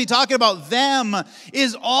 Who is he talking about? Them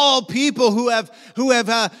is all people who have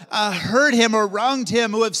hurt him or wronged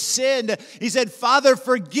him, who have sinned. He said, Father,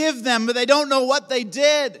 forgive them, but they don't know what they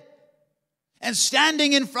did. And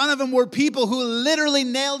standing in front of him were people who literally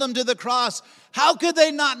nailed him to the cross. How could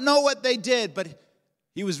they not know what they did? But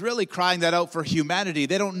he was really crying that out for humanity.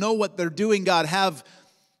 They don't know what they're doing, God. Have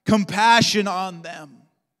compassion on them.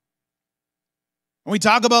 When we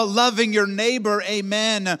talk about loving your neighbor,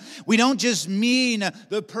 amen, we don't just mean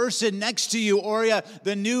the person next to you or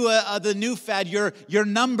the new fad, your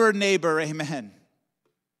number neighbor, amen.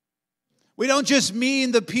 We don't just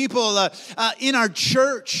mean the people in our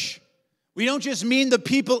church. We don't just mean the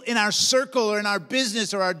people in our circle or in our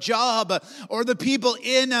business or our job or the people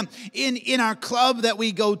in our club that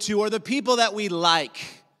we go to or the people that we like.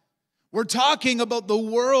 We're talking about the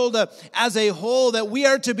world as a whole, that we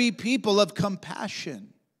are to be people of compassion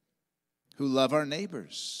who love our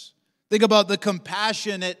neighbors. Think about the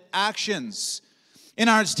compassionate actions. In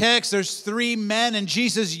our text, there's 3 men, and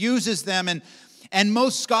Jesus uses them, and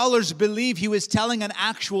most scholars believe he was telling an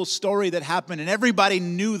actual story that happened, and everybody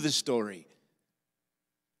knew the story.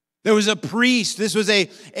 There was a priest. This was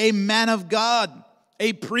a man of God.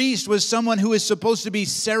 A priest was someone who is supposed to be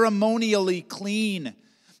ceremonially clean.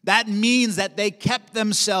 That means that they kept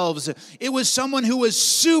themselves. It was someone who was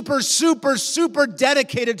super, super, super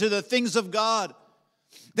dedicated to the things of God.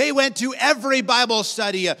 They went to every Bible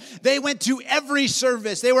study. They went to every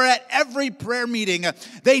service. They were at every prayer meeting.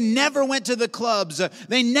 They never went to the clubs.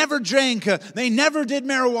 They never drank. They never did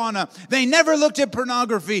marijuana. They never looked at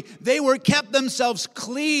pornography. They kept themselves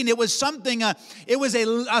clean. It was something, it was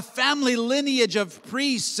a family lineage of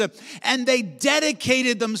priests, and they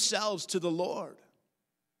dedicated themselves to the Lord.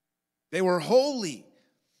 They were holy.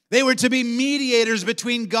 They were to be mediators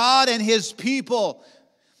between God and his people.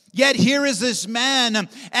 Yet here is this man,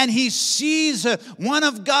 and he sees one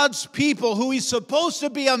of God's people who he's supposed to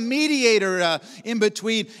be a mediator in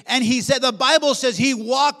between. And he said, the Bible says he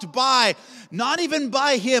walked by, not even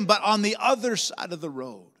by him, but on the other side of the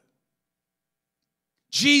road.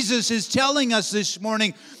 Jesus is telling us this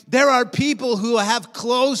morning, there are people who have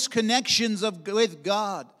close connections with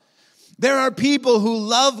God. There are people who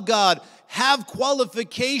love God, have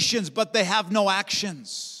qualifications, but they have no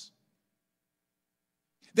actions.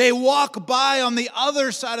 They walk by on the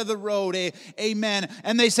other side of the road, amen,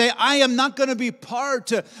 and they say, I am not going to be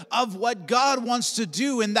part of what God wants to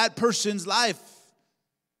do in that person's life.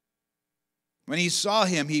 When he saw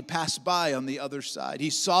him, he passed by on the other side. He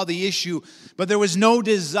saw the issue, but there was no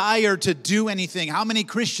desire to do anything. How many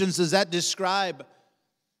Christians does that describe?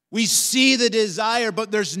 We see the desire,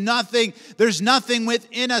 but there's nothing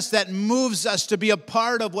within us that moves us to be a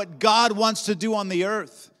part of what God wants to do on the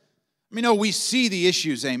earth. We see the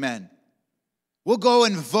issues, amen. We'll go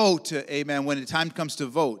and vote, amen, when the time comes to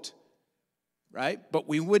vote, right? But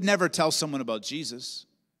we would never tell someone about Jesus.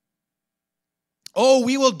 Oh,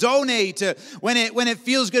 we will donate when it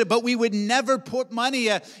feels good, but we would never put money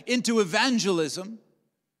into evangelism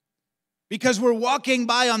because we're walking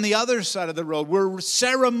by on the other side of the road. We're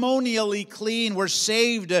ceremonially clean. We're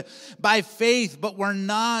saved by faith, but we're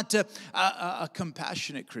not a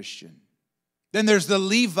compassionate Christian. Then there's the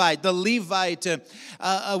Levite. The Levite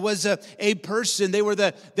was a person. They were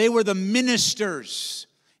the ministers.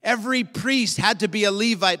 Every priest had to be a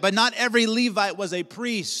Levite, but not every Levite was a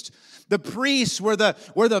priest. The priests were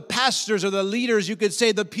the pastors or the leaders, you could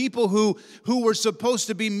say, the people who were supposed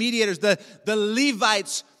to be mediators. The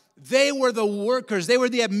Levites, they were the workers. They were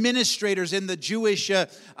the administrators in the Jewish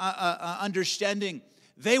understanding.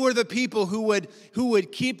 They were the people who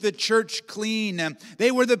would keep the church clean.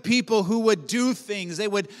 They were the people who would do things. They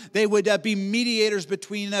would be mediators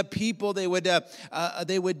between people. They would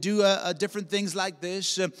do different things like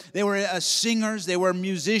this. They were singers. They were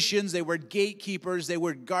musicians. They were gatekeepers. They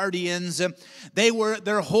were guardians. They were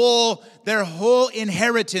their whole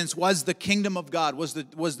inheritance was the kingdom of God. Was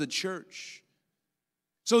the church.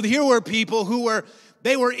 So here were people who were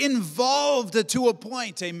involved to a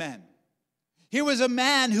point. Amen. Here was a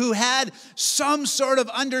man who had some sort of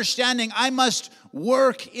understanding. I must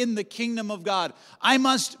work in the kingdom of God. I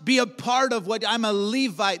must be a part of what I'm a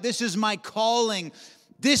Levite. This is my calling.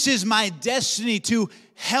 This is my destiny to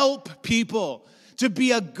help people, to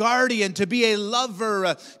be a guardian, to be a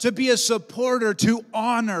lover, to be a supporter, to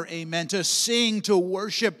honor, amen, to sing, to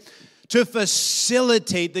worship, to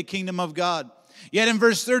facilitate the kingdom of God. Yet in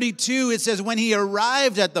verse 32, it says, when he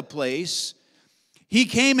arrived at the place, he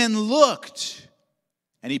came and looked,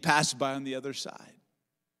 and he passed by on the other side.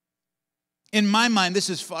 In my mind, this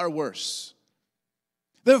is far worse.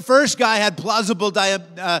 The first guy had plausible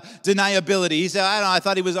deniability. He said, I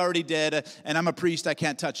thought he was already dead, and I'm a priest, I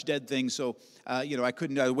can't touch dead things, so I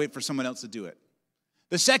couldn't wait for someone else to do it.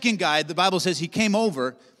 The second guy, the Bible says he came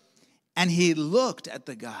over, and he looked at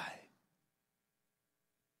the guy.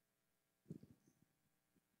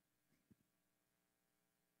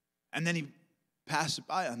 And then he passed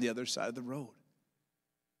by on the other side of the road.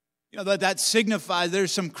 That signifies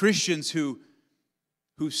there's some Christians who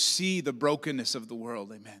see the brokenness of the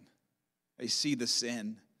world, amen. They see the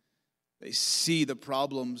sin. They see the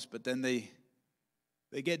problems, but then they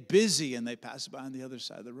get busy and they pass by on the other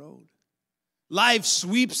side of the road. Life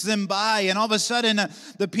sweeps them by, and all of a sudden,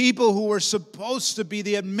 the people who were supposed to be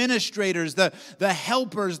the administrators, the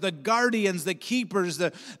helpers, the guardians, the keepers,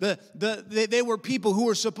 they were people who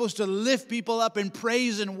were supposed to lift people up in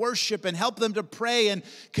praise and worship and help them to pray and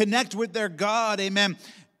connect with their God, amen,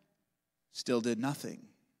 still did nothing.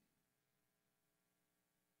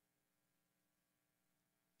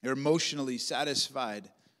 They're emotionally satisfied,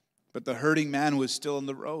 but the hurting man was still on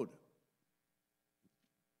the road.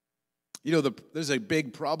 There's a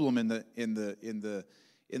big problem in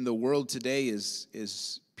the world today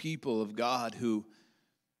is people of God who,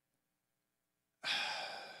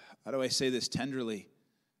 how do I say this tenderly?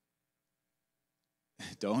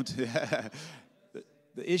 Don't. The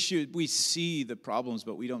issue, we see the problems,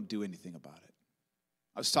 but we don't do anything about it.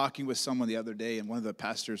 I was talking with someone the other day, and one of the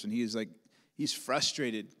pastors, and he's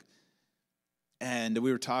frustrated. And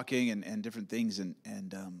we were talking and different things, and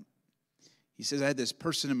he says, I had this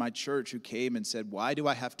person in my church who came and said, why do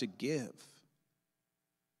I have to give?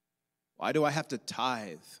 Why do I have to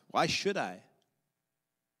tithe? Why should I?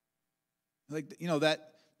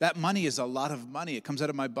 That money is a lot of money. It comes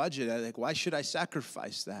out of my budget. Why should I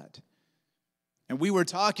sacrifice that? And we were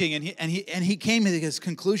talking, and he came to his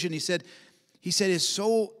conclusion. He said, it's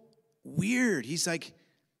so weird. He's like,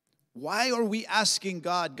 why are we asking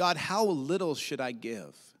God, how little should I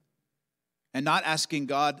give? And not asking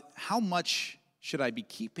God, how much should I be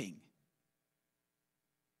keeping?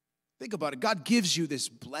 Think about it. God gives you this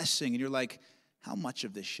blessing, and you're like, how much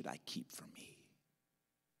of this should I keep for me?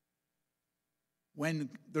 When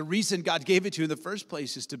the reason God gave it to you in the first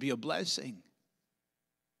place is to be a blessing.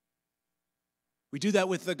 We do that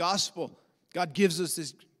with the gospel. God gives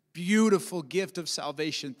us beautiful gift of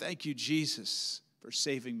salvation. Thank you, Jesus, for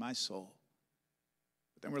saving my soul.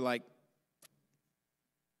 But then we're like,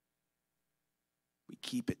 we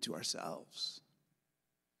keep it to ourselves.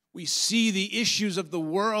 We see the issues of the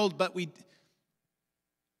world, but we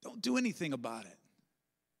don't do anything about it.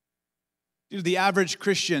 You know, the average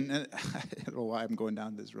Christian, and I don't know why I'm going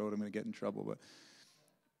down this road, I'm going to get in trouble, but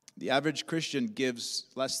the average Christian gives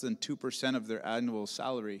less than 2% of their annual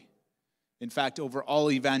salary. In fact, over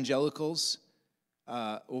all evangelicals,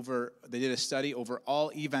 they did a study, over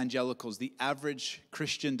all evangelicals, the average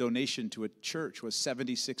Christian donation to a church was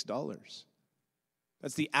 $76.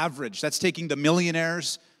 That's the average. That's taking the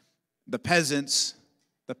millionaires, the peasants,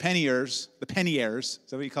 the penniers, is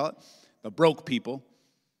that what you call it? The broke people.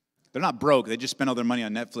 They're not broke. They just spend all their money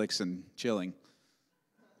on Netflix and chilling.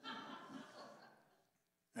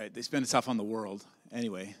 Right, they spend stuff on the world.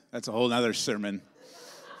 Anyway, that's a whole other sermon.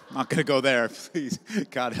 I'm not going to go there. Please,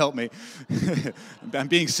 God help me. I'm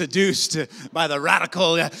being seduced by the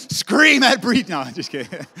radical scream at breed. No, I'm just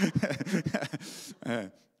kidding.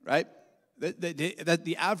 Right?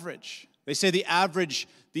 The average. They say the average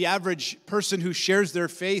person who shares their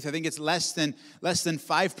faith, I think it's less than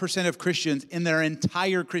 5% of Christians in their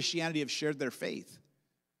entire Christianity have shared their faith.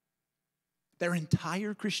 Their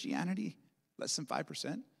entire Christianity, less than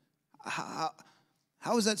 5%.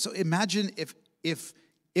 How is that so? Imagine if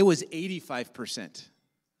it was 85%.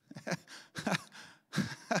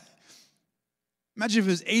 Imagine if it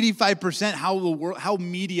was 85%, how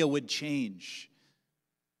media would change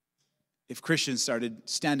if Christians started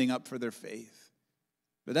standing up for their faith.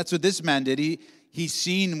 But that's what this man did. He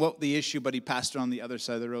seen what the issue, but he passed it on the other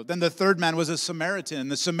side of the road. Then the third man was a Samaritan. And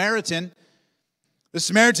the Samaritan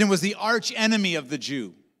was the arch enemy of the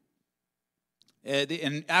Jew.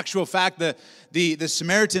 In actual fact, the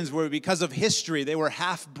Samaritans were, because of history, they were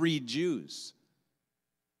half-breed Jews.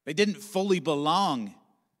 They didn't fully belong.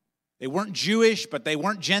 They weren't Jewish, but they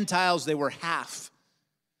weren't Gentiles. They were half.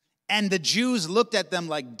 And the Jews looked at them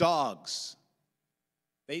like dogs.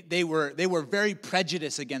 They were very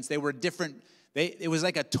prejudiced against. They were different. It was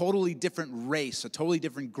like a totally different race, a totally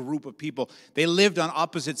different group of people. They lived on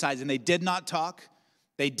opposite sides, and they did not talk.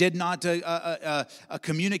 They did not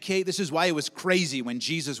communicate. This is why it was crazy when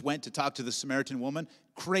Jesus went to talk to the Samaritan woman.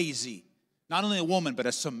 Crazy. Not only a woman, but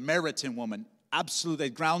a Samaritan woman. Absolutely.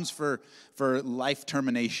 Grounds for life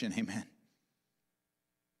termination. Amen.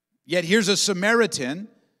 Yet here's a Samaritan.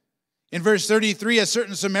 In verse 33, a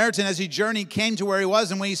certain Samaritan, as he journeyed, came to where he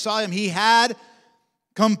was, and when he saw him, he had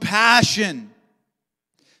compassion.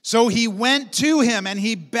 So he went to him, and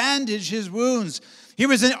he bandaged his wounds. He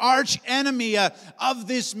was an arch enemy of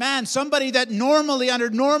this man, somebody that normally, under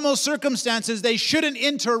normal circumstances, they shouldn't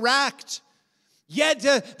interact. Yet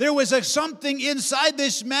there was something inside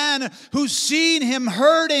this man who's seen him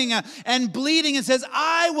hurting and bleeding and says,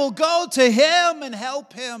 I will go to him and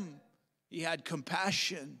help him. He had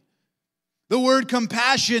compassion. The word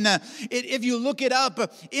compassion, if you look it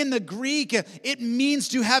up in the Greek, it means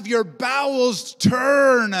to have your bowels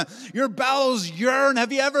turn, your bowels yearn.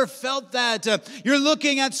 Have you ever felt that? You're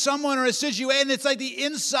looking at someone or a situation, it's like the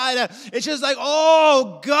inside, it's just like,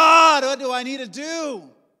 oh God, what do I need to do?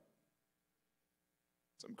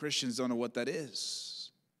 Some Christians don't know what that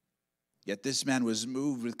is. Yet this man was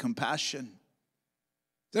moved with compassion.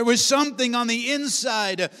 There was something on the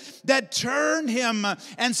inside that turned him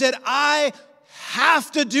and said, I have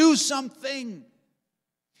to do something.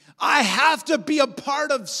 I have to be a part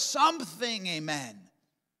of something. Amen.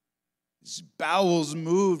 His bowels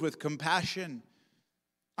moved with compassion.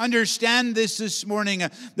 Understand this morning,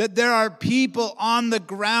 that there are people on the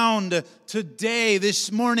ground today, this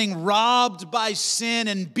morning, robbed by sin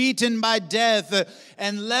and beaten by death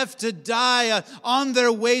and left to die on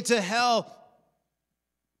their way to hell.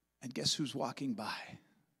 And guess who's walking by?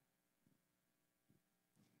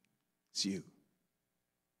 It's you.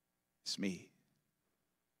 It's me.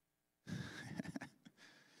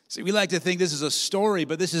 See, we like to think this is a story,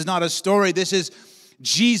 but this is not a story. This is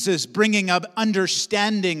Jesus bringing up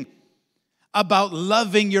understanding about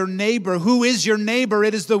loving your neighbor. Who is your neighbor?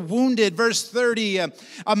 It is the wounded. Verse 30,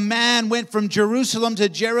 a man went from Jerusalem to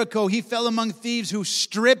Jericho. He fell among thieves who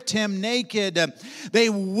stripped him naked. They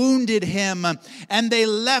wounded him and they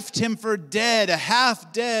left him for dead,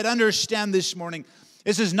 half dead. Understand this morning,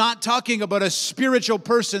 this is not talking about a spiritual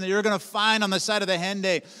person that you're going to find on the side of the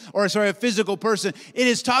Henday, a physical person. It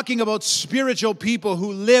is talking about spiritual people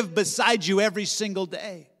who live beside you every single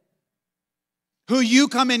day. Who you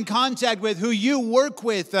come in contact with, who you work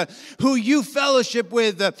with, who you fellowship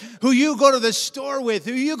with, who you go to the store with,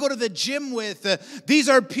 who you go to the gym with. These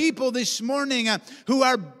are people this morning who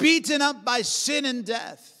are beaten up by sin and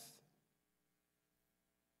death.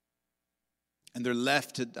 and they're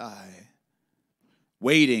left to die,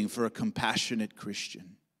 waiting for a compassionate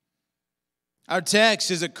Christian. Our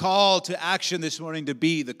text is a call to action this morning to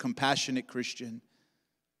be the compassionate Christian.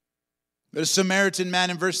 The Samaritan man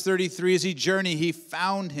in verse 33, as he journeyed, he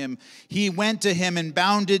found him. He went to him and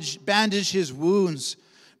bandaged his wounds,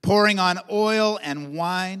 pouring on oil and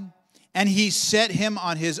wine. And he set him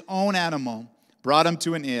on his own animal, brought him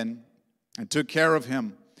to an inn, and took care of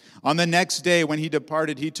him. On the next day, when he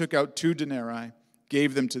departed, he took out 2 denarii,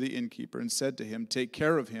 gave them to the innkeeper, and said to him, "Take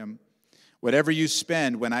care of him. Whatever you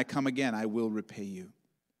spend, when I come again, I will repay you."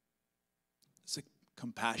 It's a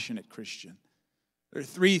compassionate Christian. There are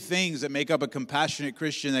 3 things that make up a compassionate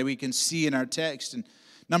Christian that we can see in our text. And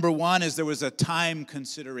number 1 is there was a time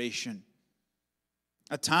consideration.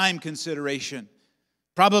 A time consideration.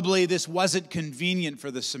 Probably this wasn't convenient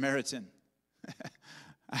for the Samaritan.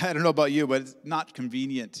 I don't know about you, but it's not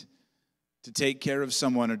convenient to take care of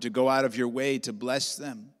someone or to go out of your way to bless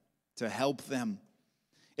them, to help them.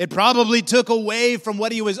 It probably took away from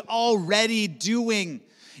what he was already doing.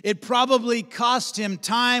 It probably cost him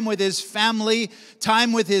time with his family,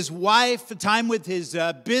 time with his wife, time with his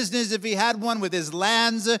business if he had one, with his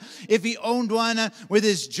lands if he owned one, with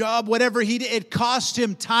his job, whatever he did. It cost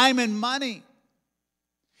him time and money.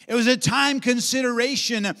 It was a time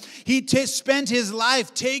consideration. He spent his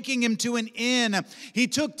life taking him to an inn. He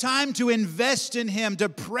took time to invest in him, to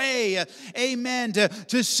pray, amen,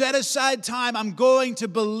 to set aside time. I'm going to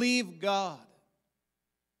believe God.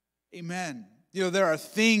 Amen. You know, there are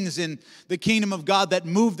things in the kingdom of God that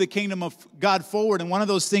move the kingdom of God forward, and one of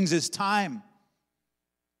those things is time.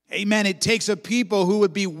 Amen. It takes a people who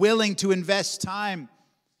would be willing to invest time.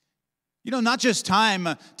 You know, not just time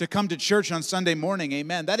to come to church on Sunday morning,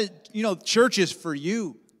 amen. That is, you know, church is for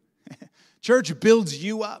you. Church builds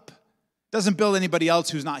you up. Doesn't build anybody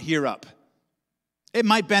else who's not here up. It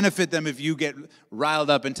might benefit them if you get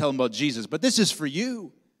riled up and tell them about Jesus, but this is for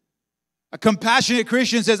you. A compassionate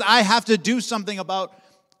Christian says, I have to do something about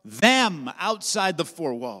them outside the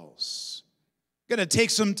 4 walls. I'm going to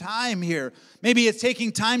take some time here. Maybe it's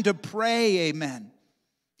taking time to pray, amen.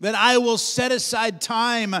 That I will set aside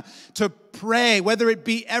time to pray, whether it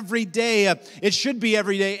be every day. It should be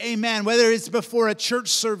every day, amen. Whether it's before a church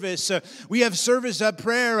service, we have service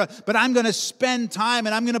prayer, but I'm going to spend time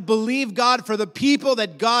and I'm going to believe God for the people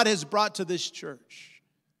that God has brought to this church.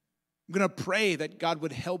 I'm going to pray that God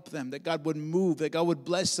would help them, that God would move, that God would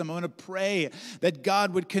bless them. I'm going to pray that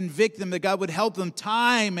God would convict them, that God would help them.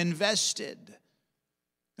 Time invested.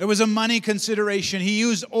 There was a money consideration. He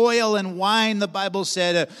used oil and wine, the Bible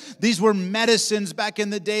said. These were medicines back in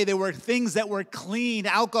the day. They were things that were clean.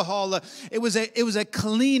 Alcohol, it was a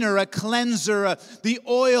cleaner, a cleanser. The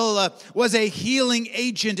oil was a healing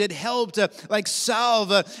agent. It helped, like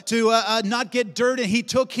salve, to not get dirty. He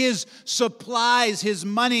took his supplies, his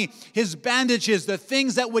money, his bandages, the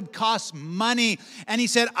things that would cost money, and he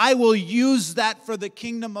said, I will use that for the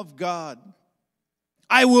kingdom of God.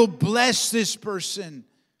 I will bless this person.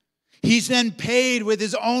 He's then paid with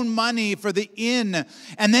his own money for the inn.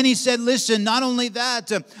 And then he said, listen, not only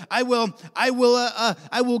that, I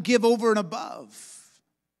will give over and above.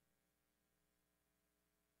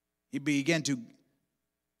 He began to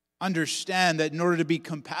understand that in order to be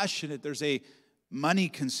compassionate, there's a money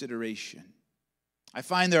consideration. I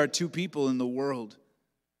find there are 2 people in the world.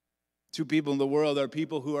 2 people in the world. There are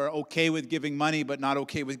people who are okay with giving money, but not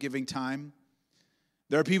okay with giving time.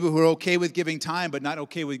 There are people who are okay with giving time, but not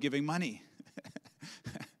okay with giving money.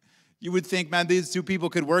 You would think, man, these 2 people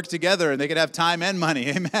could work together and they could have time and money.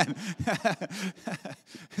 Amen.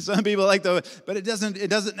 Some people like but it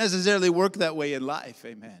doesn't necessarily work that way in life.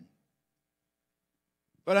 Amen.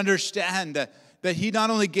 But understand that he not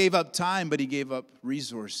only gave up time, but he gave up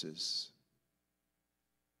resources.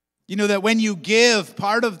 You know that when you give,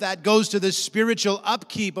 part of that goes to the spiritual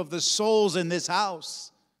upkeep of the souls in this house.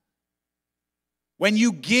 When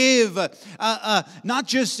you give, not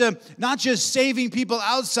just saving people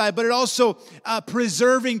outside, but it also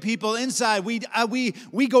preserving people inside. We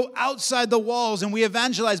go outside the walls and we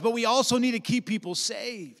evangelize, but we also need to keep people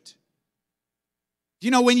saved.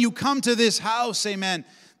 You know, when you come to this house, amen,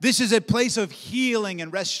 this is a place of healing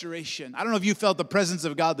and restoration. I don't know if you felt the presence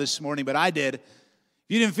of God this morning, but I did. If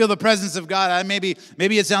you didn't feel the presence of God, maybe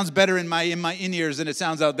it sounds better in my in-ears than it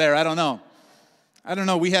sounds out there. I don't know.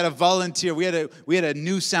 We had a volunteer. We had a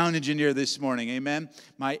new sound engineer this morning, amen.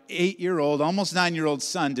 My 8-year-old, almost 9-year-old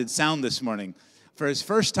son did sound this morning. For his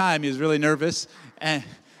first time, he was really nervous. And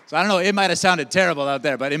so I don't know, it might have sounded terrible out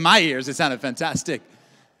there, but in my ears, it sounded fantastic.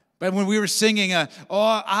 But when we were singing, oh,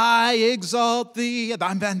 I exalt thee,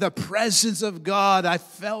 I'm in the presence of God. I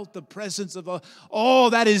felt the presence of, oh,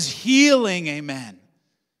 that is healing, amen.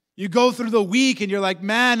 You go through the week and you're like,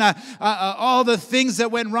 man, all the things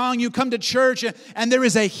that went wrong, you come to church and there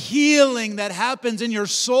is a healing that happens in your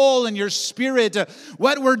soul and your spirit.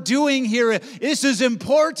 What we're doing here, this is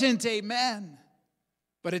important, amen.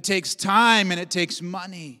 But it takes time and it takes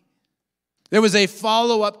money. There was a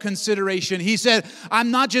follow-up consideration. He said,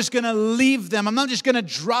 I'm not just going to leave them. I'm not just going to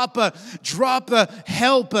drop a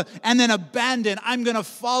help and then abandon. I'm going to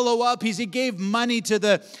follow up. He gave money to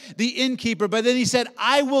the innkeeper, but then he said,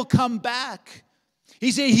 I will come back.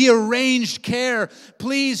 He said he arranged care.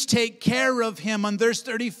 Please take care of him. On verse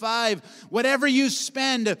 35, whatever you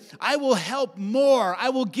spend, I will help more. I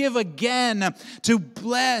will give again to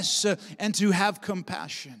bless and to have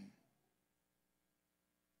compassion.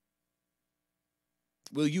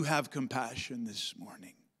 Will you have compassion this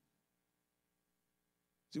morning?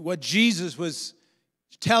 See, what Jesus was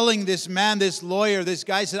telling this man, this lawyer, this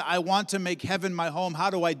guy said, I want to make heaven my home. How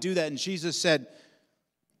do I do that? And Jesus said,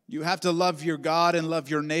 you have to love your God and love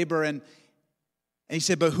your neighbor. And he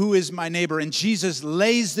said, but who is my neighbor? And Jesus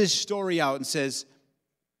lays this story out and says,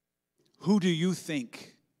 who do you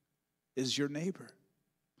think is your neighbor?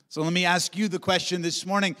 So let me ask you the question this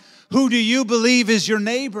morning. Who do you believe is your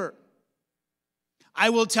neighbor? I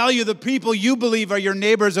will tell you, the people you believe are your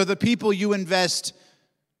neighbors are the people you invest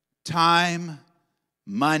time,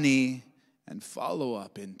 money, and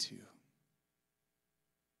follow-up into.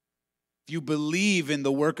 If you believe in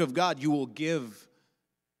the work of God, you will give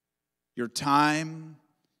your time,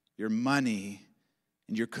 your money,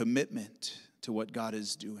 and your commitment to what God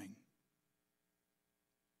is doing.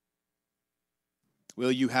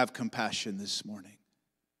 Will you have compassion this morning?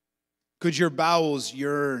 Could your bowels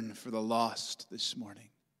yearn for the lost this morning?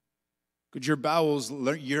 Could your bowels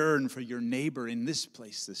yearn for your neighbor in this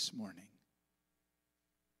place this morning?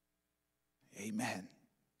 Amen.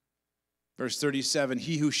 Verse 37,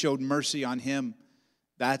 he who showed mercy on him,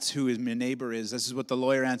 that's who his neighbor is. This is what the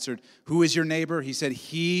lawyer answered. Who is your neighbor? He said,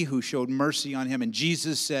 he who showed mercy on him. And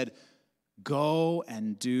Jesus said, go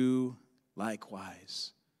and do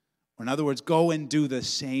likewise. Or in other words, go and do the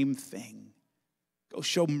same thing. Go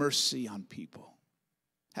show mercy on people.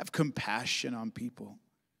 Have compassion on people.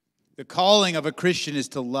 The calling of a Christian is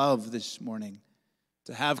to love this morning,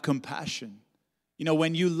 to have compassion. You know,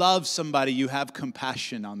 when you love somebody, you have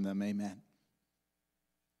compassion on them. Amen.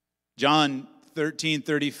 John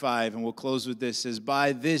 13:35, and we'll close with this, says,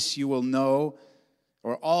 by this you will know,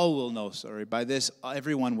 or all will know, by this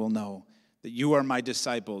everyone will know that you are my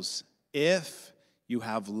disciples, if you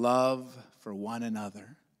have love for one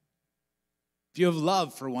another. If you have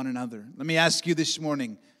love for one another. Let me ask you this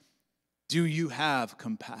morning, do you have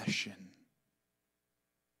compassion?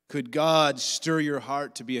 Could God stir your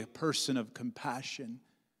heart to be a person of compassion?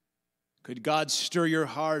 Could God stir your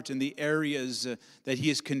heart in the areas that He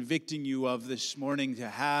is convicting you of this morning to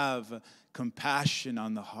have compassion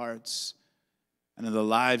on the hearts and in the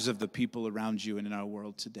lives of the people around you and in our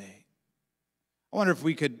world today? I wonder if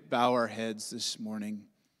we could bow our heads this morning.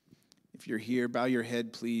 If you're here, bow your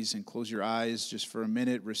head, please, and close your eyes just for a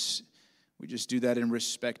minute. We just do that in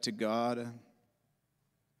respect to God,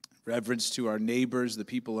 reverence to our neighbors, the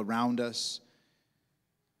people around us.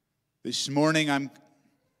 This morning, I'm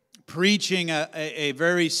preaching a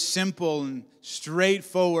very simple and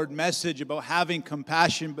straightforward message about having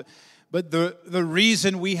compassion, but the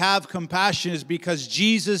reason we have compassion is because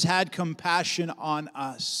Jesus had compassion on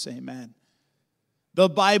us. Amen. The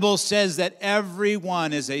Bible says that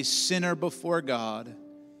everyone is a sinner before God,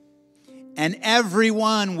 and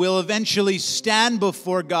everyone will eventually stand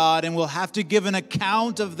before God and will have to give an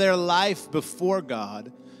account of their life before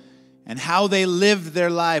God and how they lived their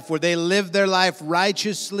life. Were they lived their life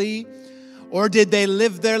righteously, or did they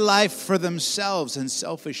live their life for themselves and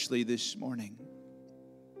selfishly this morning?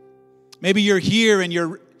 Maybe you're here and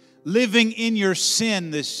you're living in your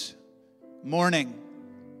sin this morning.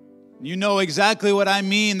 You know exactly what I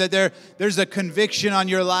mean, that there's a conviction on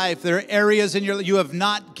your life. There are areas in your life you have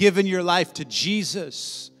not given your life to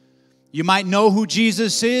Jesus. You might know who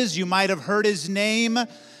Jesus is. You might have heard His name,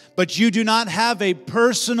 but you do not have a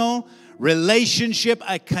personal relationship,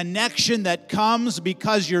 a connection that comes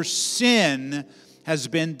because your sin has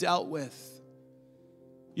been dealt with.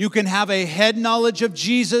 You can have a head knowledge of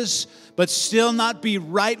Jesus, but still not be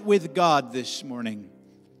right with God this morning.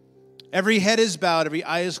 Every head is bowed, every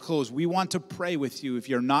eye is closed. We want to pray with you if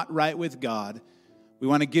you're not right with God. We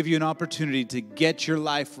want to give you an opportunity to get your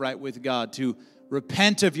life right with God, to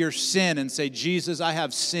repent of your sin and say, Jesus, I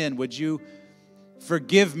have sinned. Would you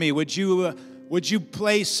forgive me? Would you would you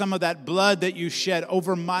place some of that blood that you shed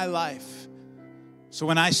over my life? So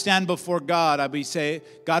when I stand before God,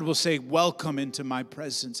 God will say, welcome into my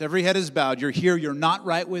presence. Every head is bowed. You're here. You're not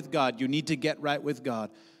right with God. You need to get right with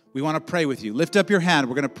God. We want to pray with you. Lift up your hand.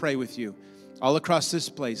 We're going to pray with you all across this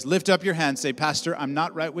place. Lift up your hand. Say, Pastor, I'm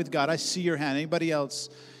not right with God. I see your hand. Anybody else?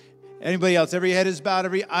 Anybody else? Every head is bowed.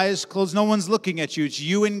 Every eye is closed. No one's looking at you. It's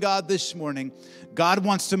you and God this morning. God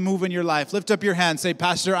wants to move in your life. Lift up your hand. Say,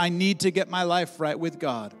 Pastor, I need to get my life right with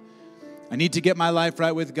God. I need to get my life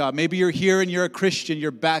right with God. Maybe you're here and you're a Christian.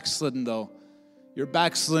 You're backslidden, though. You're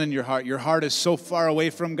backslidden in your heart. Your heart is so far away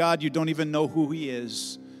from God, you don't even know who He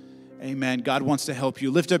is. Amen. God wants to help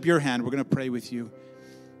you. Lift up your hand. We're going to pray with you.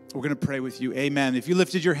 We're going to pray with you. Amen. If you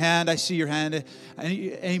lifted your hand, I see your hand.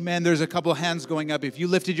 Amen. There's a couple of hands going up. If you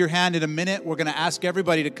lifted your hand in a minute, we're going to ask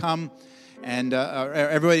everybody to come and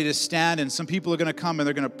everybody to stand. And some people are going to come and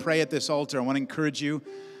they're going to pray at this altar. I want to encourage you.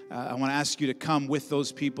 I want to ask you to come with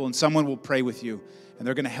those people, and someone will pray with you, and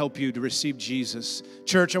they're going to help you to receive Jesus.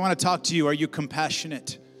 Church, I want to talk to you. Are you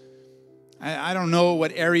compassionate? I don't know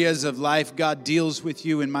what areas of life God deals with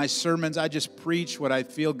you. In my sermons, I just preach what I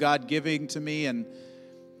feel God giving to me,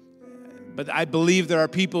 but I believe there are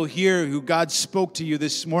people here who God spoke to you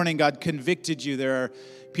this morning. God convicted you. There are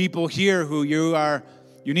people here who you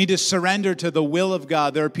need to surrender to the will of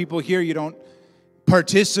God. There are people here you don't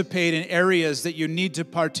participate in areas that you need to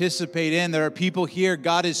participate in. There are people here,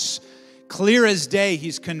 God is clear as day.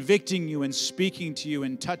 He's convicting you and speaking to you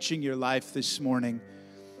and touching your life this morning.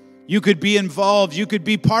 You could be involved. You could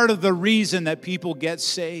be part of the reason that people get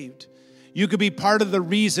saved. You could be part of the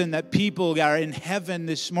reason that people are in heaven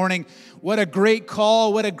this morning. What a great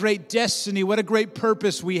call, what a great destiny, what a great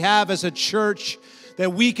purpose we have as a church,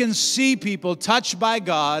 that we can see people touched by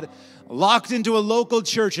God, locked into a local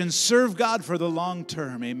church and serve God for the long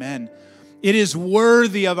term. Amen. It is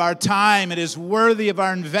worthy of our time. It is worthy of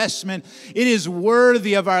our investment. It is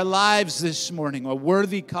worthy of our lives this morning. A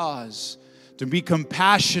worthy cause to be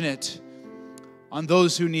compassionate on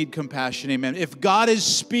those who need compassion. Amen. If God is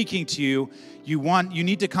speaking to you, you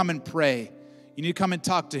need to come and pray. You need to come and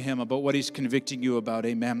talk to Him about what He's convicting you about.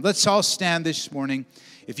 Amen. Let's all stand this morning.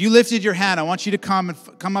 If you lifted your hand, I want you to come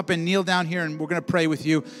up and kneel down here, and we're going to pray with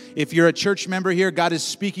you. If you're a church member here, God is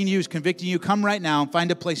speaking to you, He's convicting you, come right now and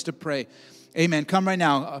find a place to pray. Amen. Come right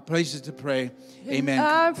now, places to pray. Amen.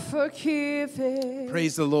 I'm forgiven.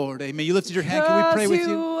 Praise the Lord. Amen. You lifted your hand. Can we pray with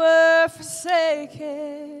you? Were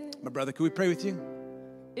forsaken. My brother, can we pray with you?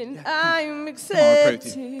 And Yeah, I'm Come on, I'll pray with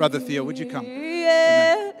accepted. you. Brother Theo, would you come?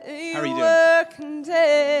 Yeah, How are you doing? were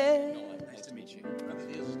condemned. Nice to meet you. Brother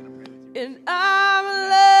Theo's just going to pray with you. And I'm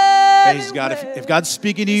loved. Praise God. If God's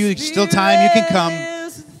speaking to you, it's still time. You can come.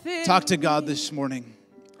 Talk to God this morning.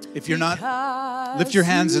 If you're not, lift your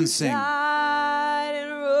hands and sing.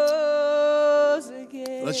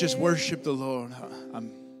 Let's just worship the Lord.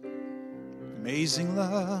 Amazing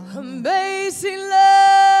love. Amazing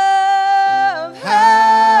love.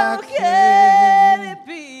 How can it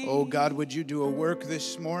be? Oh God, would you do a work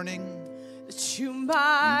this morning That you,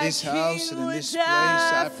 my in this house King, and in would this place?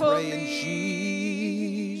 die I for pray in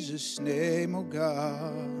me. Jesus' name, oh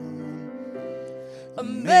God.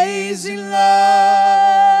 Amazing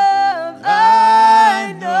love,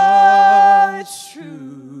 I know it's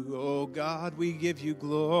true. Oh God, we give you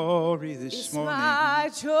glory this It's morning. my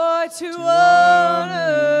joy to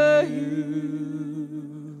honor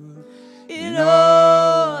you in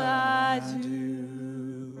all I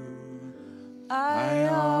do. I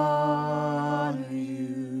honor you,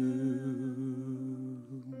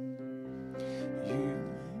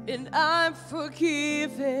 and I'm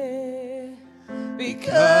forgiven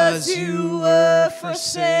because you were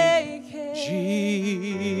forsaken.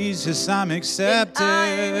 Jesus, I'm accepted.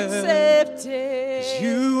 I'm accepted. 'Cause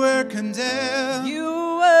you were condemned.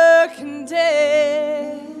 You were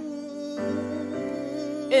condemned.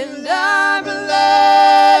 And I'm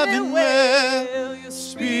alive and well. Your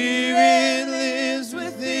spirit lives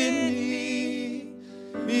within me.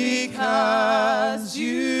 Because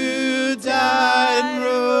you died and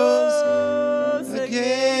rose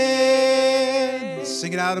again.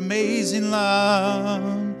 Sing it out. Amazing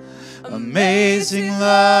love. Amazing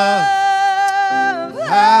love.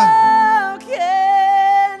 How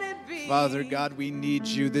can it be? Father God, we need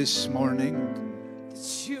you this morning.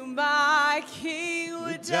 That you, my King,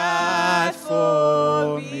 would Die die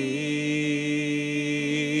for me.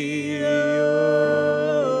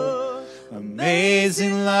 Oh,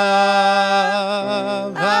 Amazing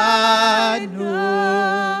love, I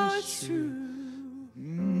know it's true.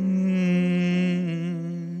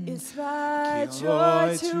 It's my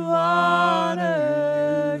joy to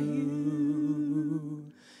honor you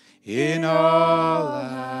In all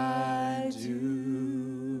I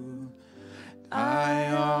do, I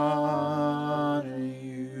honor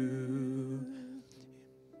you.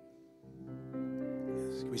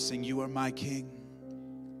 Yes, we sing, You Are My King.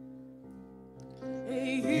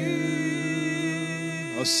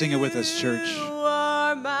 Oh, sing it with us, church. You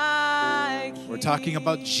are my King. We're talking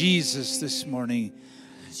about Jesus this morning.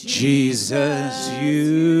 Jesus,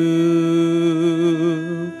 you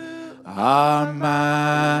are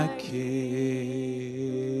my King.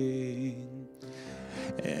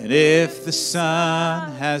 And if the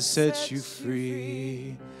Son has set you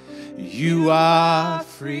free, you are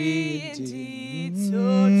free indeed.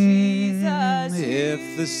 So Jesus,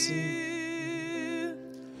 If the Son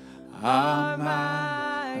are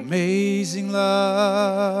my amazing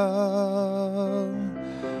love.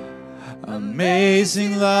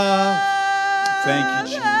 Amazing love. Thank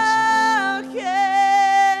you, Jesus. How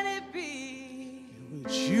can it be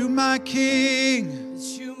That you, my King, that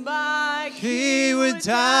you, my He would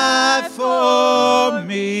die for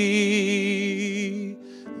me.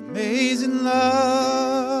 Amazing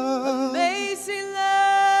love. Amazing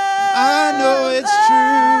love. I know it's true.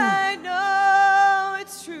 I know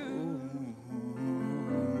it's true.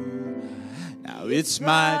 Now it's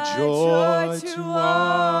my joy to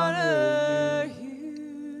honor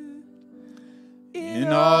you in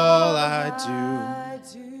all I do.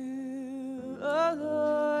 Oh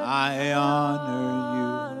Lord, I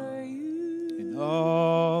honor you in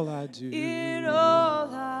all I do. in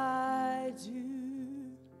all I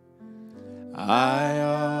do. I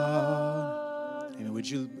honor. Amen. Would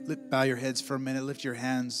you bow your heads for a minute? Lift your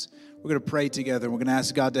hands. We're going to pray together. We're going to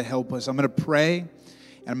ask God to help us. I'm going to pray, and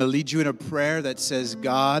I'm going to lead you in a prayer that says,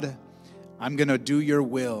 God, I'm going to do your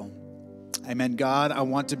will. Amen. God, I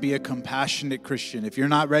want to be a compassionate Christian. If you're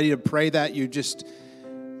not ready to pray that, you just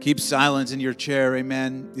keep silence in your chair.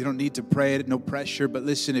 Amen. You don't need to pray it, no pressure. But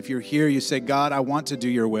listen, if you're here, you say, God, I want to do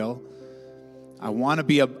your will. I want to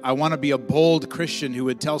be a bold Christian who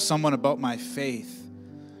would tell someone about my faith.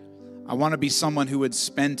 I want to be someone who would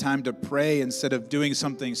spend time to pray instead of doing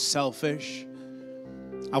something selfish.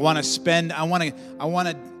 I want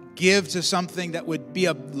to give to something that would be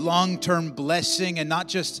a long-term blessing and not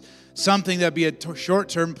just something that would be a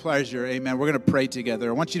short-term pleasure. Amen. We're going to pray together.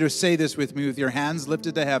 I want you to say this with me with your hands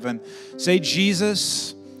lifted to heaven. Say,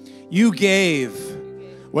 Jesus, you gave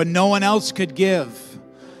what no one else could give,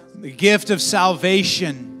 the gift of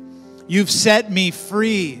salvation. You've set me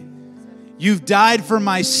free. You've died for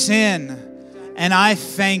my sin, and I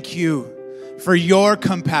thank you for your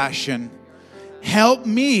compassion. Help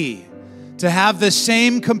me to have the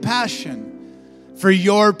same compassion for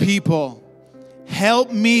your people.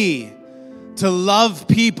 Help me to love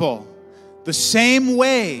people the same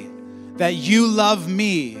way that you love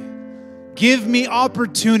me. Give me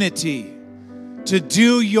opportunity to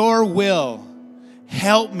do your will.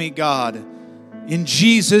 Help me, God. In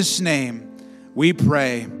Jesus' name we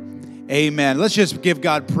pray. Amen. Let's just give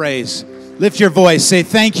God praise. Lift your voice. Say,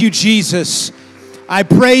 thank you, Jesus. I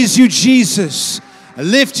praise you, Jesus. I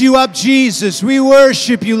lift you up, Jesus. We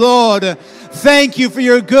worship you, Lord. Thank you for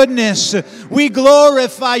your goodness. We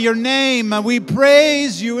glorify your name. We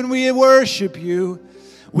praise you and we worship you.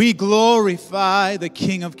 We glorify the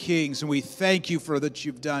King of Kings, and we thank you for that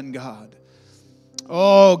you've done, God.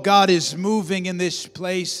 Oh, God is moving in this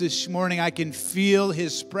place this morning. I can feel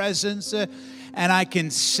His presence. And I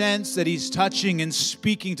can sense that He's touching and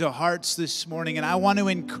speaking to hearts this morning. And I want to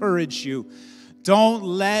encourage you, don't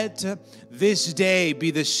let this day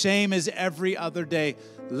be the same as every other day.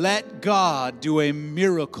 Let God do a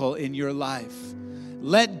miracle in your life.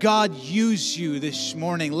 Let God use you this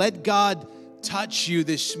morning. Let God touch you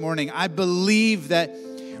this morning. I believe that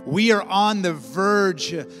we are on the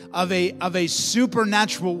verge of a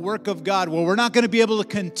supernatural work of God where we're not going to be able to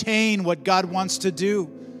contain what God wants to do.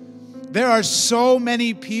 There are so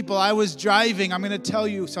many people. I was driving. I'm going to tell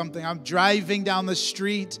you something. I'm driving down the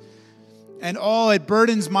street, and it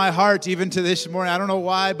burdens my heart even to this morning. I don't know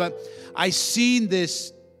why, but I seen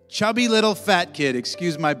this chubby little fat kid.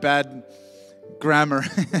 Excuse my bad grammar.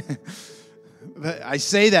 But I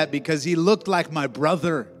say that because he looked like my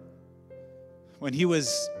brother when he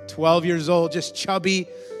was 12 years old, just chubby,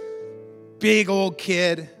 big old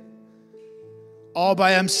kid, all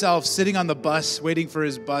by himself, sitting on the bus, waiting for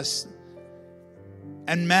his bus.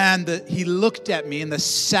 And man, he looked at me and the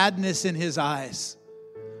sadness in his eyes.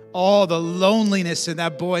 Oh, the loneliness in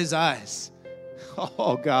that boy's eyes.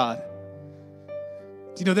 Oh, God.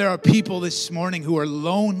 Do you know there are people this morning who are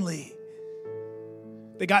lonely?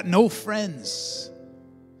 They got no friends.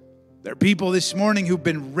 There are people this morning who've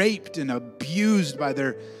been raped and abused by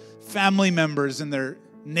their family members and their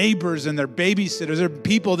neighbors and their babysitters. There are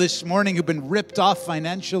people this morning who've been ripped off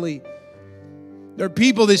financially. There are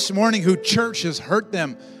people this morning who church has hurt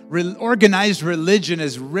them. Organized religion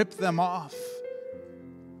has ripped them off.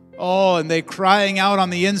 Oh, and they're crying out on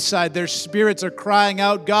the inside. Their spirits are crying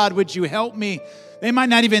out, God, would you help me? They might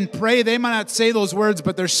not even pray. They might not say those words,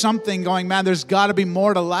 but there's something going, man, there's got to be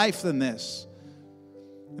more to life than this.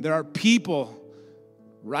 There are people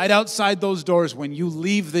right outside those doors when you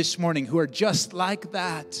leave this morning who are just like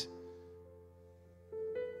that.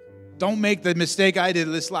 Don't make the mistake I did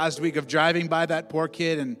this last week of driving by that poor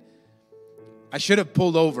kid, and I should have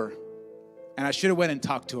pulled over and I should have went and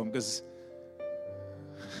talked to him because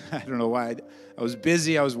I don't know why. I was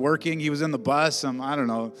busy. I was working. He was in the bus. I don't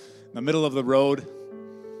know, in the middle of the road.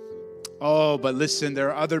 Oh, but listen, there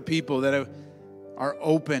are other people that are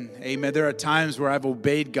open. Amen. There are times where I've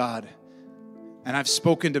obeyed God and I've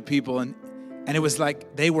spoken to people and it was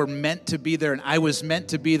like they were meant to be there and I was meant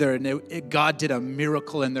to be there and God did a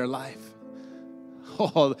miracle in their life.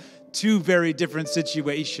 Oh, two very different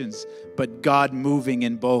situations, but God moving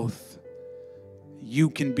in both.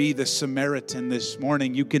 You can be the Samaritan this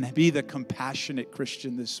morning. You can be the compassionate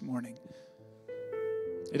Christian this morning.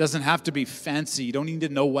 It doesn't have to be fancy. You don't need to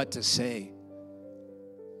know what to say.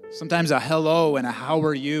 Sometimes a hello and a how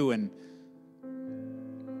are you and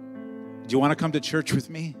do you want to come to church with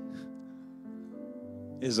me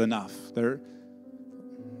is enough.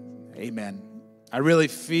 Amen. I really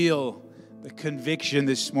feel the conviction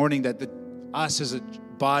this morning that us as a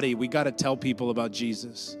body, we got to tell people about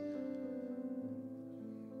Jesus.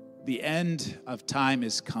 The end of time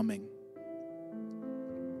is coming.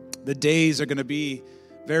 The days are going to be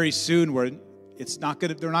very soon where they're not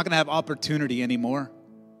going to have opportunity anymore.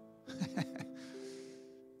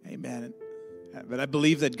 Amen. But I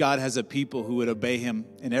believe that God has a people who would obey him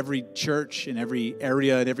in every church, in every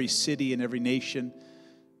area, in every city, in every nation.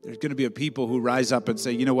 There's going to be a people who rise up and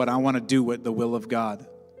say, you know what, I want to do what the will of God.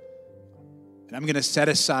 And I'm going to set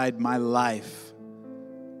aside my life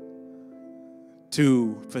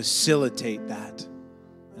to facilitate that.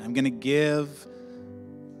 And I'm going to give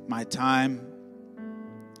my time.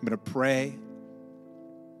 I'm going to pray.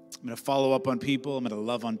 I'm going to follow up on people. I'm going to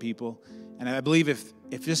love on people. And I believe if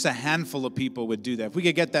just a handful of people would do that, if we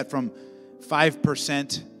could get that from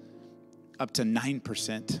 5% up to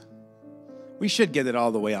 9%, we should get it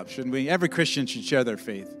all the way up, shouldn't we? Every Christian should share their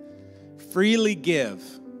faith. Freely give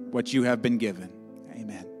what you have been given.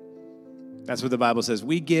 Amen. That's what the Bible says.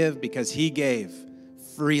 We give because he gave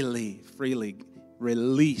freely.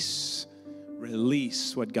 Release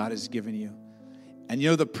what God has given you. And you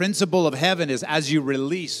know, the principle of heaven is as you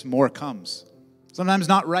release, more comes. Sometimes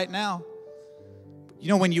not right now. You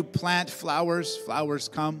know, when you plant flowers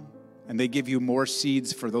come and they give you more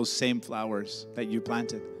seeds for those same flowers that you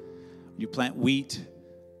planted. You plant wheat.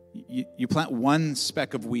 You plant one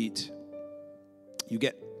speck of wheat. You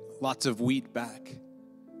get lots of wheat back.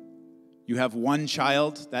 You have one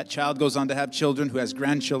child. That child goes on to have children, who has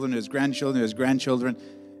grandchildren, who has grandchildren, who has grandchildren.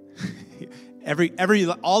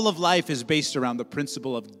 All of life is based around the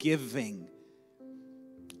principle of giving.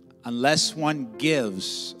 Unless one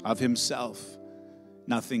gives of himself,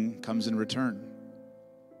 nothing comes in return.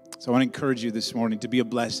 So I want to encourage you this morning to be a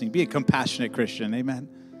blessing. Be a compassionate Christian. Amen.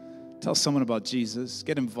 Tell someone about Jesus.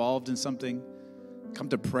 Get involved in something. Come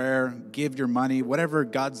to prayer. Give your money. Whatever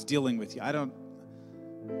God's dealing with you.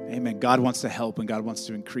 Amen. God wants to help and God wants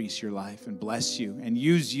to increase your life and bless you and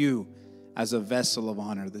use you as a vessel of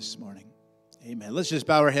honor this morning. Amen. Let's just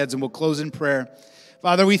bow our heads and we'll close in prayer.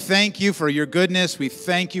 Father, we thank you for your goodness. We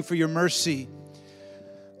thank you for your mercy.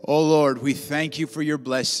 Oh, Lord, we thank you for your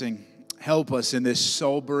blessing. Help us in this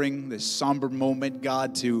somber moment,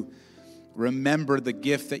 God, to remember the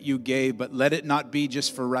gift that you gave, but let it not be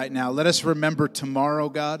just for right now. Let us remember tomorrow,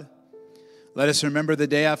 God. Let us remember the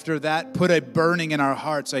day after that. Put a burning in our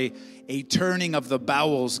hearts, a turning of the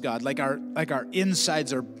bowels, God, like our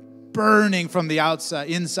insides are burning from the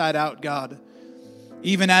inside out, God.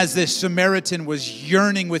 Even as this Samaritan was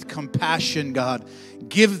yearning with compassion, God,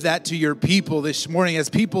 give that to your people this morning. As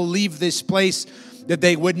people leave this place, that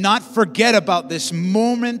they would not forget about this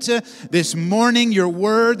moment, this morning, your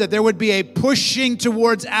word, that there would be a pushing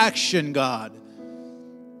towards action, God.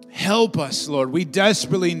 Help us, Lord. We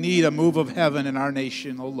desperately need a move of heaven in our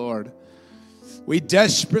nation, oh Lord. We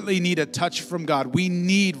desperately need a touch from God. We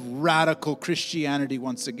need radical Christianity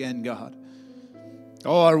once again, God.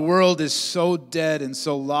 Oh, our world is so dead and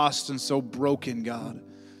so lost and so broken, God.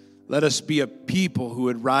 Let us be a people who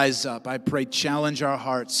would rise up. I pray, challenge our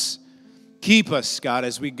hearts. Keep us, God,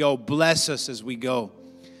 as we go. Bless us as we go.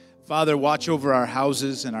 Father, watch over our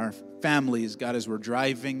houses and our families, God, as we're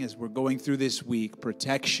driving, as we're going through this week,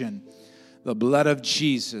 protection, the blood of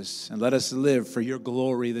Jesus, and let us live for your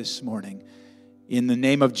glory this morning. In the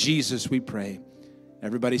name of Jesus, we pray.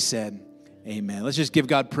 Everybody said, amen. Let's just give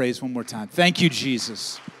God praise one more time. Thank you,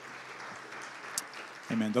 Jesus.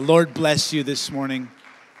 Amen. The Lord bless you this morning.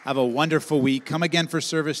 Have a wonderful week. Come again for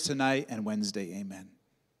service tonight and Wednesday. Amen.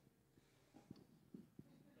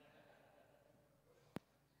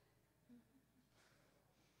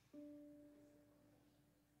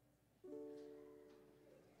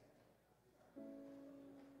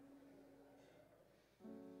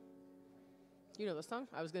 You know the song?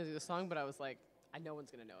 I was going to do the song, but I was like, I know one's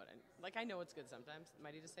going to know it. I know it's good sometimes.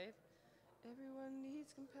 Mighty to Save. Everyone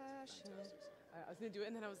needs compassion. I was going to do it,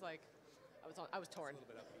 and then I was like, I was torn.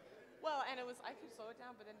 Well, and I could slow it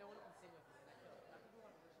down, but then no one